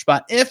roster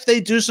spot. If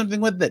they do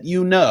something with it,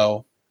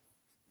 you'll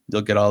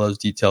get all those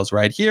details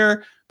right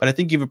here. But I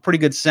think you have a pretty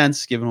good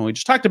sense, given what we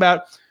just talked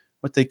about,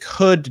 what they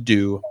could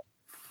do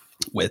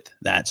with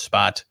that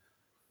spot.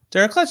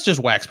 Derek, let's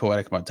just wax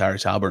poetic about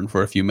Tyrese Halliburton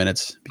for a few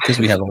minutes because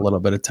we have a little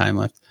bit of time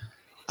left.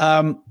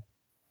 Can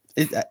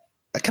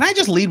I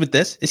just lead with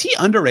this? Is he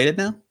underrated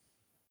now?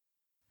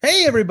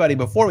 Hey, everybody.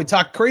 Before we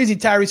talk crazy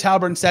Tyrese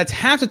Halliburton stats,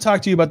 have to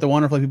talk to you about the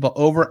wonderful people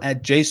over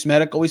at Jace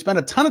Medical. We spend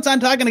a ton of time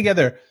talking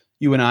together,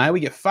 you and I. We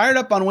get fired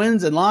up on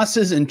wins and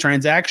losses and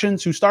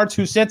transactions, who starts,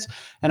 who sits,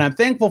 and I'm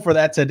thankful for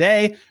that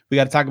today. We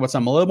got to talk about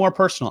something a little more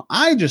personal.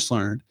 I just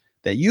learned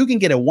that you can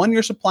get a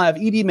 1-year supply of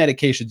ED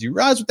medications. You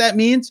realize what that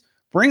means?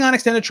 Bring on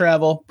extended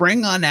travel,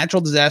 bring on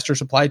natural disaster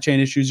supply chain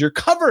issues. You're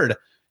covered.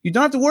 You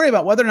don't have to worry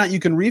about whether or not you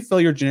can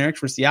refill your generics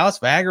for Cialis,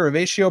 Viagra,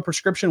 Revatio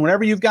prescription,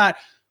 whatever you've got.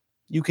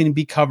 You can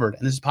be covered.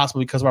 And this is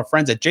possible because of our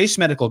friends at Jace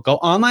Medical. Go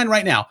online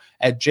right now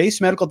at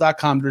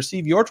jacemedical.com to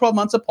receive your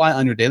 12-month supply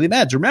on your daily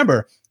meds.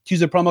 Remember,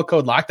 use the promo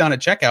code LOCKDOWN at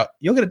checkout.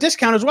 You'll get a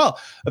discount as well.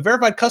 A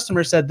verified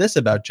customer said this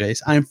about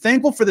Jace: I am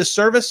thankful for this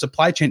service.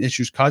 Supply chain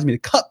issues caused me to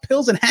cut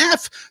pills in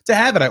half to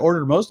have it. I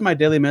ordered most of my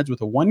daily meds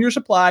with a 1-year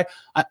supply.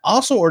 I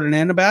also ordered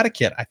an antibiotic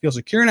kit. I feel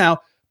secure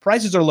now.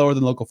 Prices are lower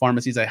than local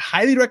pharmacies. I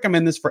highly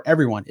recommend this for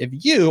everyone. If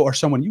you or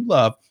someone you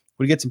love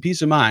would get some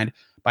peace of mind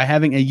by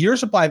having a year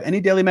supply of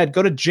any daily med,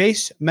 go to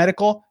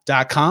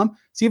jacemedical.com.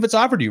 See if it's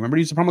offered to you. Remember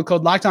to use the promo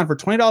code LOCKEDON for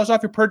 $20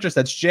 off your purchase.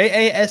 That's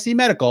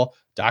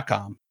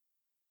JASEmedical.com.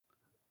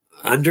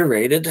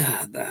 Underrated?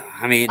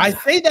 I mean, I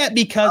say that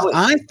because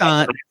I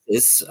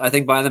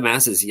think by the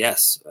masses,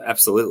 yes,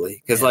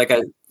 absolutely. Because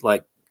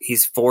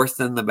he's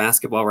fourth in the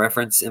Basketball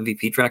Reference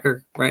MVP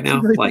tracker right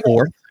now. Like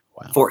fourth.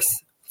 Wow. Fourth.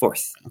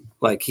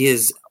 Like, he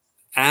is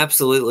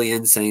absolutely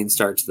insane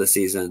start to the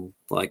season.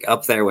 Like,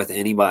 up there with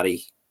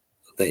anybody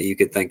that you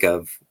could think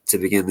of to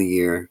begin the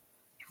year.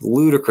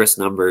 Ludicrous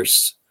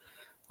numbers.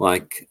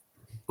 Like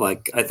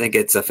I think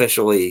it's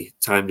officially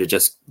time to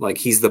just, like,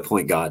 he's the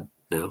point god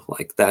now.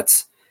 Like,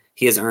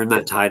 he has earned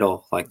that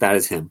title. Like, that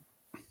is him.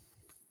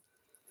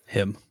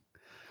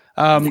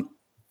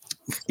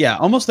 Yeah,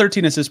 almost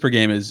 13 assists per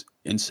game is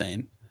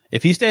insane.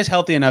 If he stays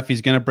healthy enough,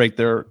 he's going to break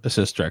their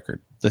assist record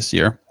this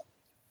year.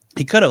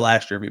 He could have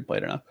last year if he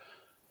played enough.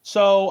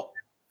 So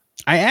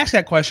I asked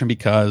that question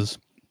because,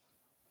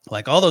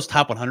 like, all those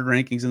top 100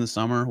 rankings in the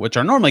summer, which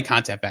are normally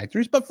content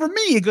factories, but for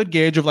me, a good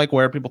gauge of like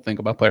where people think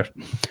about players.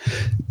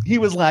 He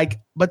was like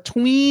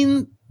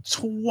between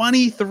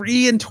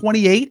 23 and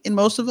 28 in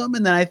most of them.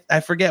 And then I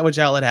forget which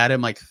outlet had him,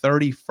 like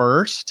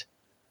 31st.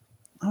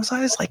 I was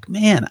always like,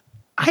 man,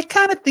 I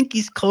kind of think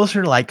he's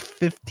closer to like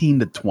 15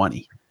 to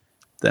 20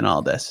 than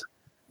all this.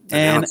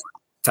 And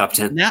top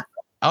 10. Now,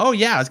 oh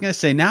yeah, I was going to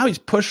say now he's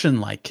pushing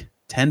like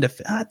 10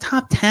 to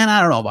top 10.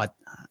 I don't know about,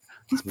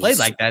 he's played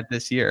like that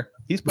this year.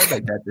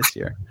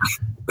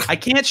 I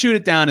can't shoot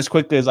it down as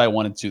quickly as I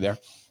wanted to there,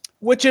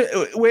 but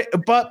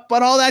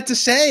all that to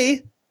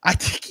say, I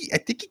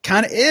think he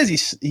kind of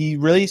is. He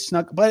really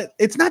snuck, but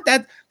it's not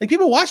that, like,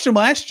 people watched him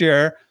last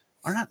year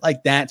are not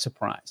like that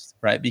surprised,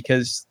 right?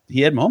 Because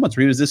he had moments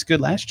where he was this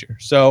good last year.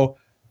 So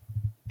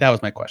that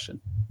was my question.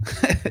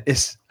 I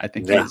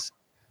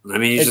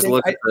mean, you just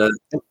look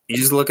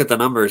at the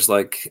numbers,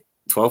 like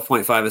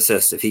 12.5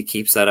 assists. If he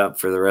keeps that up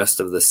for the rest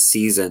of the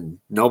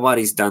season,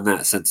 nobody's done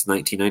that since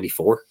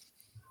 1994.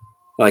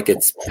 Like,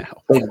 it's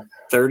been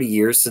 30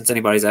 years since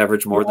anybody's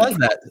averaged more than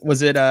that.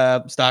 Was it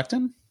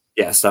Stockton?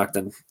 Yeah,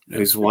 Stockton,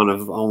 who's one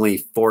of only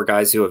 4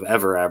 guys who have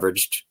ever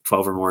averaged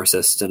 12 or more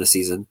assists in a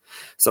season.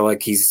 So,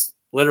 like, he's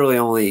literally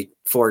only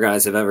 4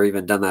 guys have ever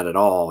even done that at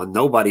all, and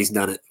nobody's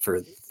done it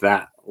for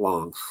that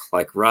long.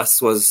 Like, Russ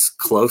was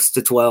close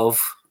to 12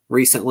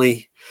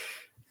 recently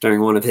during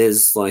one of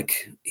his,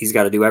 like, he's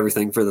got to do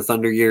everything for the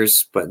Thunder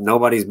years, but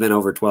nobody's been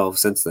over 12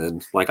 since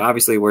then. Like,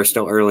 obviously, we're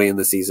still early in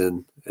the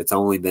season. It's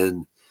only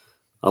been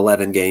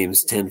 11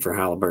 games, 10 for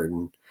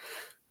Halliburton,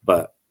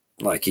 but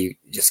like, you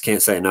just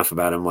can't say enough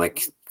about him.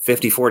 Like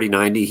 50, 40,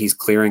 90, he's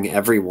clearing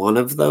every one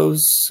of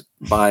those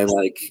by,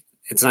 like,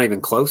 it's not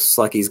even close.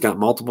 Like, he's got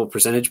multiple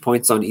percentage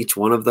points on each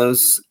one of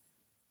those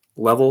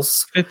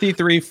levels.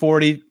 53,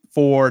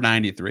 44,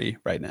 93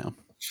 right now.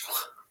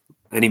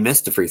 and he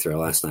missed a free throw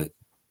last night.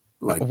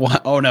 Like,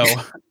 what? Oh no.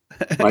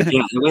 like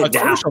it went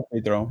down.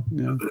 Free throw.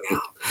 Yeah.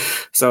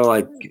 So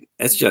like,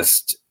 it's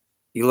just,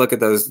 you look at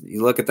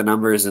the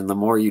numbers, and the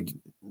more you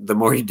dig,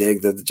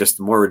 the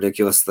more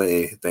ridiculous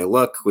they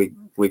look.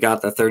 We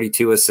got the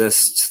 32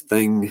 assists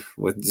thing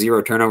with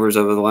 0 turnovers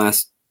over the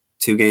last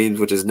 2 games,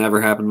 which has never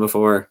happened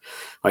before.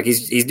 Like,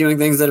 he's doing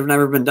things that have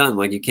never been done.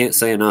 Like, you can't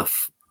say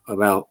enough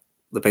about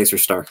the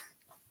Pacers star.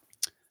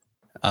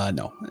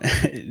 No,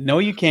 no,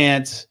 you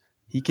can't.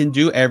 He can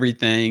do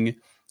everything.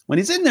 When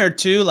he's in there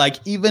too, like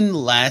even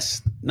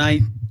last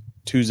night,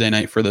 Tuesday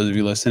night, for those of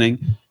you listening,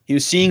 he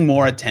was seeing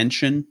more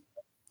attention.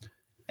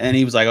 And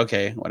he was like,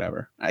 okay,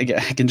 whatever. I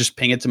can just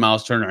ping it to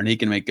Miles Turner and he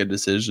can make good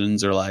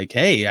decisions. Or like,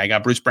 hey, I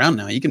got Bruce Brown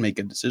now. He can make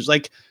good decisions.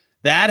 Like,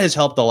 that has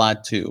helped a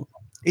lot too.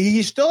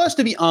 He still has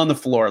to be on the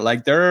floor.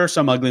 Like, there are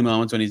some ugly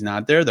moments when he's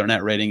not there. Their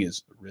net rating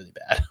is really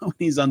bad when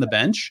he's on the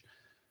bench.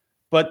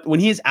 But when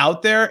he's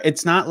out there,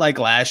 it's not like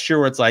last year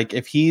where it's like,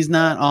 if he's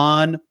not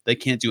on, they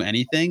can't do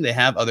anything. They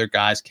have other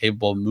guys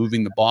capable of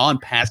moving the ball and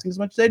passing as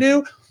much as they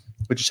do,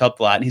 which has helped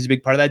a lot. And he's a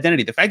big part of the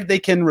identity. The fact that they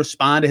can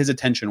respond to his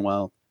attention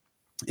well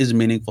is a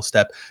meaningful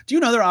step. Do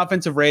you know their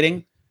offensive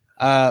rating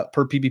per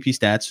PPP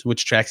stats,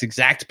 which tracks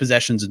exact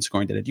possessions and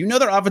scoring data? Do you know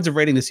their offensive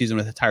rating this season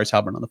with Tyrese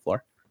Haliburton on the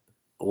floor?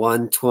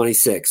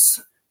 126.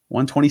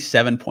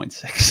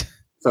 127.6.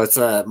 So it's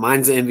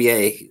mine's an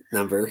NBA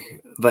number,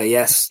 but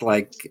yes,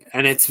 like,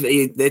 and it's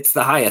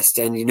the highest.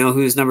 And you know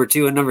who's number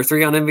 2 and number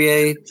 3 on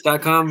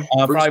NBA.com?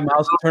 Probably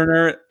Miles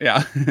Turner.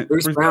 Yeah,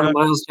 Bruce Brown and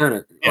Miles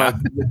Turner. Yeah,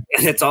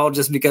 and it's all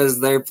just because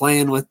they're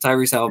playing with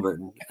Tyrese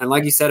Haliburton. And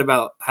like you said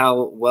about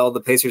how well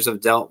the Pacers have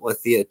dealt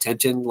with the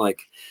attention,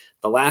 like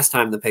the last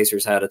time the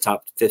Pacers had a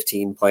top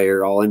 15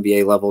 player, all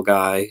NBA level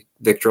guy,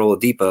 Victor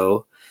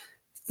Oladipo.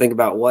 Think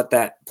about what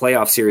that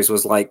playoff series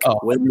was like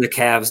when the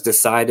Cavs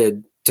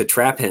decided to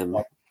trap him,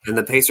 and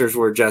the Pacers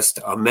were just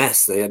a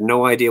mess. They had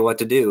no idea what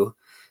to do.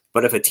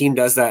 But if a team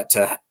does that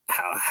to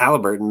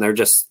Haliburton, they're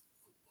just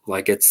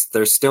like,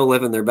 they're still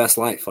living their best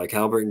life. Like,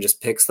 Haliburton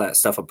just picks that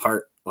stuff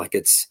apart. Like,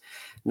 it's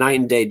night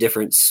and day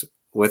difference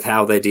with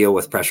how they deal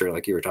with pressure,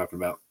 like you were talking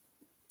about.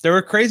 There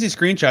were crazy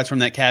screenshots from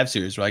that Cavs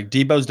series where, like,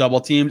 Debo's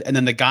double teamed, and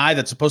then the guy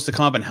that's supposed to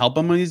come up and help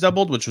him when he's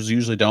doubled, which was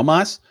usually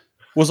Domas,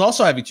 was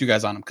also having 2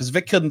 guys on him because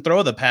Vic couldn't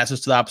throw the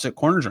passes to the opposite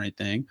corners or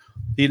anything.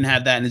 He didn't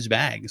have that in his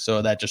bag,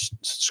 so that just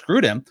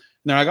screwed him. And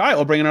they're like, all right,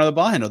 we'll bring another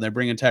ball handler. They're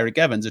bringing Tyreek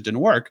Evans. It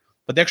didn't work,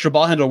 but the extra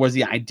ball handler was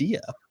the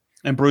idea.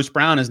 And Bruce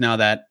Brown is now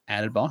that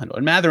added ball handler.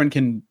 And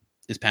Mathurin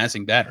is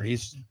passing better.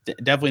 He's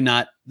definitely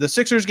not – the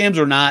Sixers games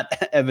are not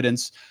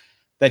evidence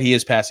that he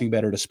is passing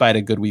better despite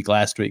a good week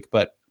last week.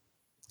 But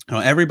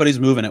everybody's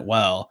moving it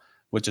well,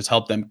 which has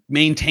helped them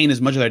maintain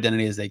as much of their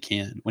identity as they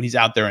can. When he's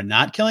out there and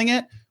not killing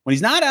it, when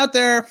he's not out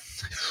there,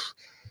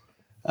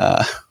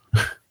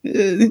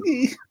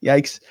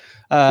 yikes.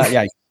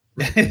 Yikes.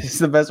 It's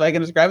the best way I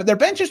can describe it. Their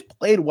bench has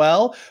played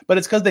well, but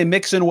it's because they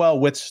mix in well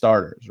with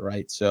starters,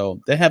 right? So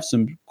they have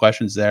some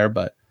questions there,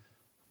 but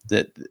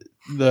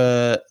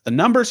the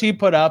numbers he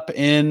put up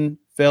in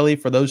Philly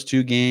for those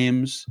 2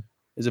 games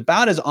is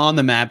about as on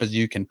the map as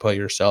you can put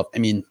yourself. I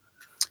mean,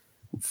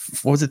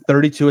 what was it?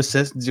 32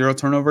 assists, 0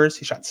 turnovers.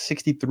 He shot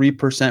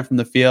 63% from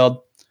the field.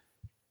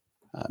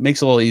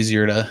 Makes it a little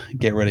easier to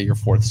get rid of your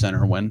 4th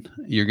center when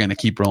you're going to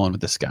keep rolling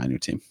with this guy on your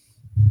team.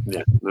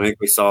 Yeah, I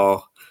think we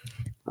saw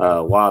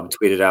Wob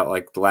tweeted out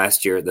like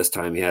last year at this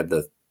time he had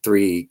the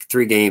three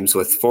games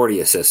with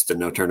 40 assists and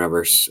no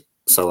turnovers.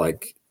 So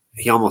like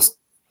he almost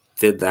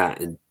did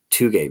that in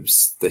 2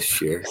 games this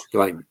year.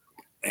 Like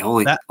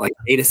only like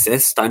 8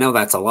 assists. I know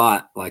that's a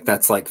lot. Like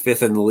that's like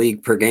 5th in the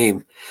league per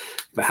game.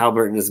 But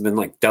Haliburton has been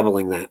like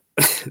doubling that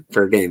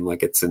per game.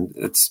 Like it's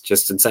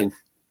just insane.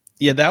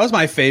 Yeah, that was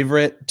my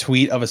favorite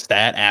tweet of a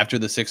stat after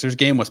the Sixers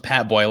game was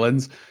Pat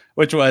Boylan's,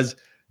 which was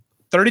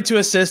 32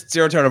 assists,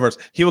 0 turnovers.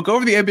 He will go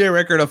over the NBA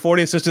record of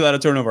 40 assists without a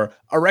turnover,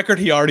 a record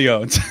he already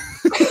owns.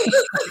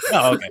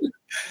 Oh, okay.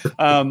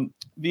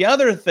 The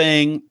other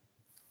thing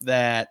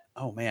that,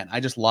 oh man, I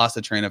just lost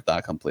the train of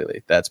thought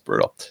completely. That's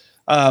brutal.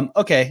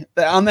 Okay,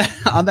 on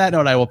that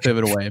note, I will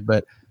pivot away.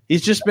 But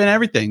he's just been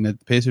everything that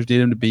the Pacers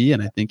need him to be,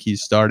 and I think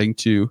he's starting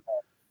to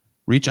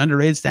reach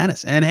underrated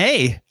status. And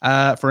hey,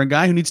 for a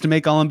guy who needs to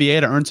make All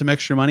NBA to earn some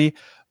extra money,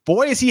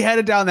 boy, is he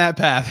headed down that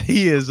path.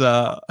 He is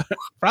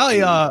probably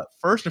a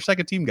 1st or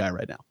 2nd team guy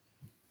right now.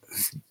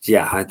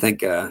 Yeah, I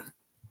think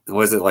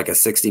was it like a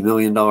 $60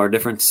 million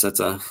difference?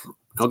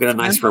 He'll get a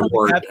nice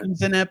reward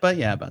in it, but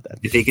yeah, about that.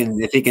 If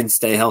he can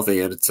stay healthy,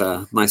 it's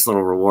a nice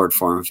little reward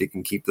for him if he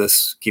can keep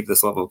this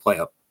level of play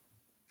up.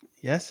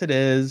 Yes, it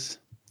is.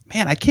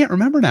 Man, I can't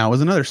remember now. It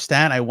was another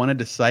stat I wanted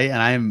to cite,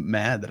 and I am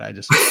mad that I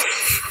just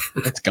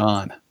it's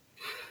gone.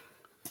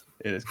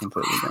 It is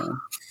completely gone.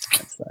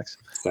 That sucks.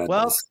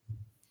 Well,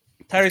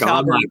 Tyrese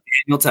Haliburton.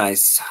 Daniel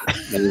Theis.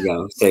 There you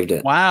go. Saved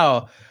it.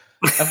 Wow.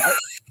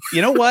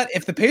 You know what?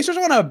 If the Pacers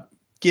want to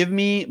give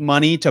me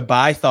money to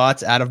buy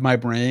thoughts out of my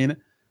brain,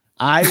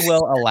 I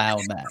will allow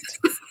that.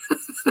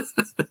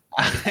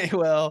 I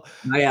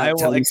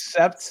will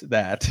accept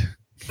that.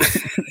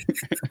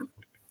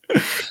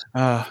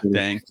 Oh,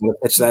 dang. We'll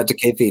pitch that to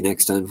KP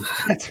next time.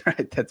 That's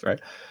right. That's right.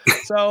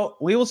 So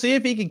we will see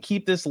if he can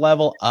keep this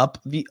level up.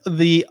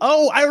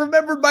 I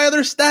remembered my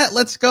other stat.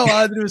 Let's go. All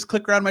I have to do is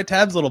click around my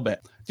tabs a little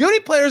bit. Do you know how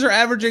many players are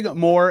averaging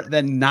more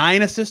than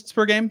 9 assists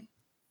per game?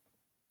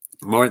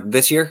 More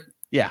this year?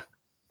 Yeah.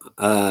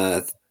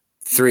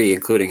 3,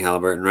 including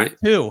Halliburton, right?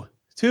 2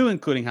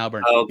 including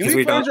Halliburton. Oh, because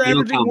we don't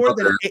count more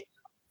Booker. than 8?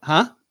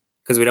 Huh?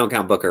 Because we don't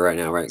count Booker right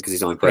now, right? Because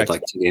he's only played Correct.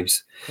 like 2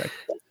 games. Correct.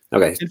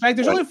 Okay. In fact,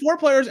 there's only 4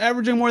 players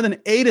averaging more than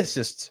 8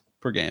 assists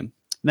per game.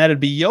 And that'd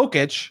be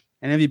Jokic,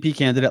 an MVP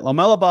candidate,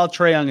 LaMelo Ball,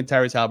 Trae Young, and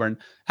Tyrese Halliburton.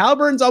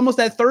 Halliburton's almost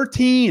at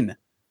 13.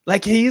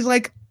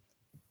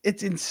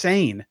 It's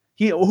insane.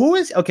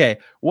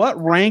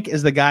 What rank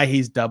is the guy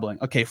he's doubling?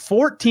 Okay,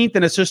 14th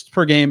in assists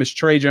per game is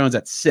Trey Jones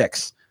at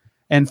 6.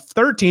 And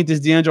 13th is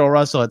D'Angelo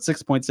Russell at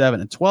 6.7.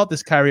 And 12th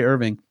is Kyrie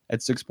Irving at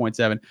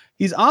 6.7.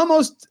 He's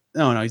almost,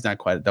 no, he's not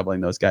quite doubling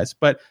those guys,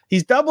 but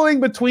he's doubling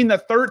between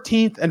the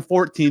 13th and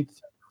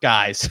 14th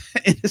guys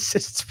in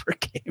assists per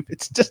game.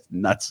 It's just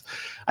nuts.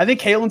 I think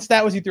Halen's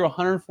stat was he threw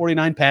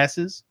 149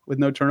 passes with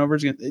no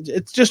turnovers.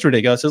 It's just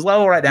ridiculous. His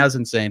level right now is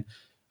insane.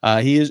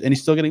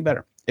 He's still getting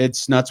better.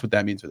 It's nuts what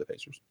that means for the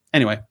Pacers.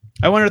 Anyway,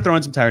 I wanted to throw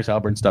in some Tyrese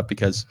Halliburton stuff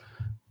because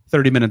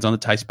 30 minutes on the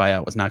Theis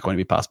buyout was not going to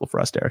be possible for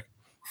us, Derek.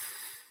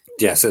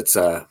 Yes, it's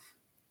I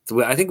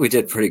think we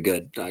did pretty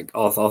good. Like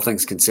all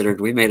things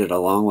considered, we made it a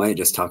long way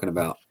just talking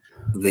about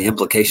the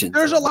implications.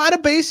 There's a lot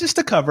of bases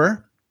to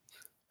cover,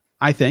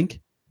 I think.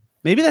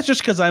 Maybe that's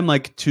just because I'm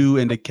like too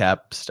into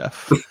cap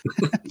stuff.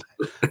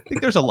 I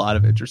think there's a lot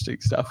of interesting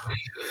stuff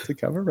to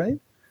cover, right?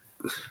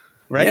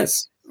 Right?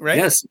 Yes. Right?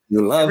 Yes.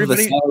 You love the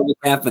salary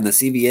cap and the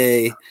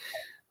CBA.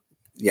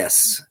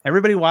 Yes.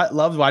 Everybody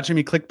loves watching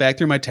me click back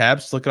through my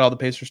tabs to look at all the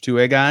Pacers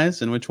 2A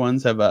guys and which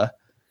ones have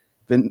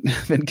been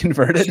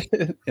converted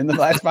in the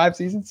last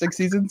 6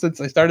 seasons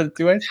since I started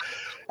the 2As.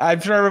 I'm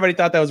sure everybody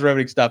thought that was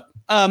riveting stuff.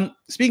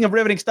 Speaking of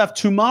riveting stuff,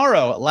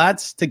 tomorrow,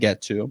 lots to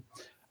get to.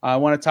 I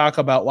want to talk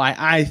about why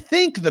I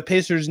think the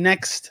Pacers'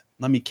 next,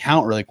 let me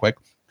count really quick,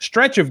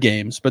 stretch of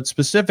games, but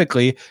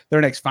specifically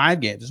their next 5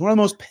 games is one of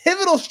the most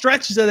pivotal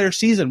stretches of their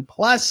season.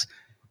 Plus,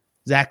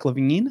 Zach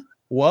LaVine.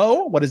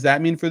 Whoa, what does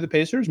that mean for the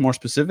Pacers? More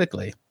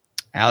specifically,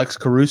 Alex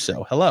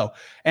Caruso. Hello.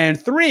 And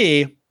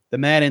 3, the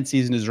Madden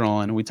season is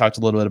rolling. We talked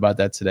a little bit about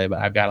that today, but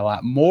I've got a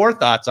lot more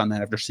thoughts on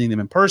that after seeing them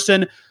in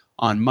person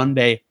on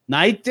Monday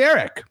night.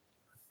 Derek,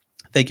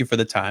 thank you for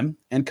the time.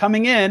 And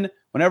coming in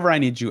whenever I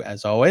need you,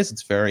 as always,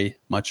 it's very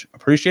much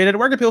appreciated.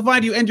 Where can people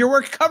find you and your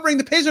work covering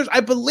the Pacers? I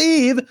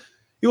believe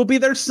you will be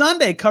there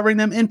Sunday covering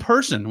them in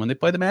person when they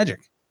play the Magic.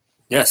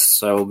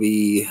 Yes, I will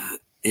be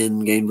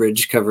in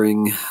Gainbridge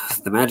covering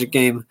the Magic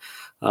game.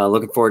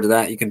 Looking forward to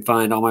that. You can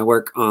find all my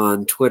work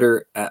on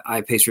Twitter at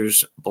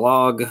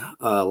iPacersblog.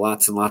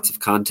 Lots and lots of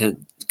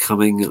content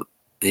coming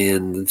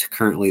and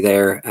currently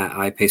there at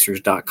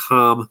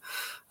ipacers.com.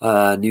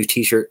 New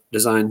t-shirt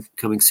design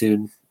coming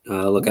soon.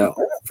 Look out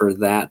for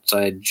that.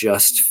 I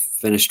just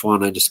finished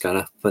one. I just got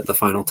to put the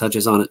final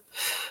touches on it.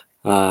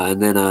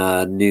 And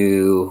then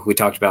we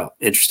talked about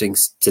interesting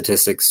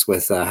statistics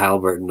with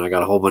Halliburton. I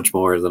got a whole bunch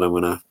more that I'm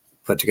going to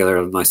put together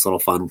a nice little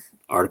fun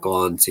article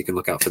on, so you can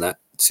look out for that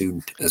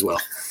soon as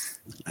well.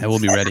 I will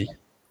be ready.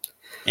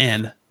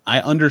 And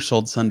I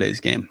undersold Sunday's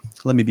game.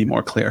 Let me be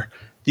more clear.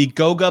 The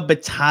Goga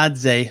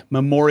Bitadze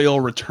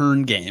Memorial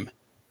Return game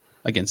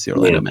against the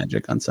Orlando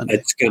Magic on Sunday.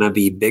 It's going to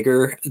be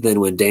bigger than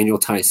when Daniel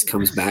Theis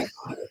comes back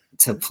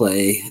to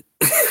play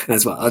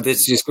as well.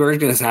 It's just, we're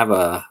going to have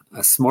a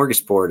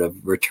smorgasbord of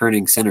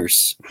returning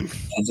centers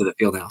into the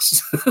field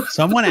house.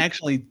 Someone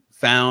actually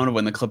found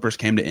when the Clippers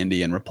came to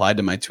Indy and replied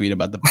to my tweet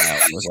about the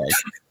buyout and was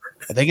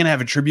like, are they going to have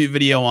a tribute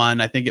video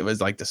on? I think it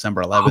was like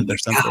December 11th or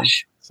something.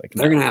 Gosh. It's like,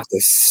 they're going to have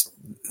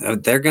to,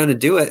 they're going to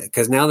do it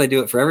because now they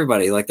do it for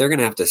everybody. Like they're going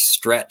to have to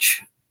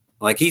stretch.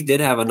 Like he did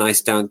have a nice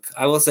dunk.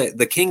 I will say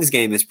the Kings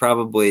game is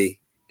probably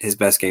his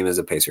best game as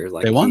a Pacer.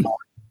 Like they won.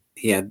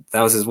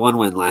 That was his one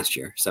win last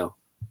year. So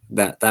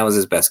that was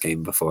his best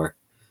game before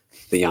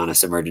the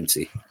Giannis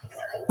emergency.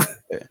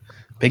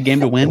 Big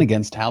game to win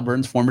against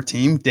Halliburton's former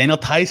team. Daniel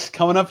Theis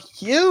coming up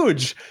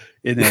huge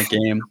in that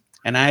game.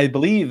 And I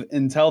believe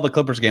until the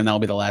Clippers game, that will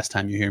be the last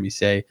time you hear me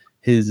say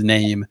his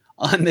name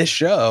on this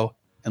show,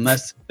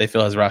 unless they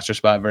fill his roster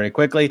spot very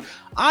quickly.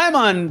 I'm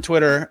on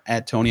Twitter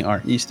at Tony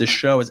R. East. This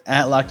show is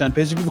at Locked On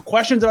Pacers. If you have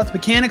questions about the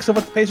mechanics of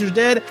what the Pacers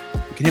did,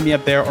 you can hit me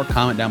up there or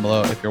comment down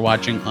below if you're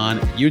watching on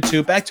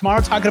YouTube. Back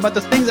tomorrow talking about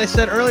the things I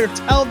said earlier.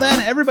 Till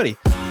then, everybody,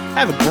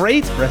 have a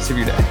great rest of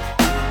your day.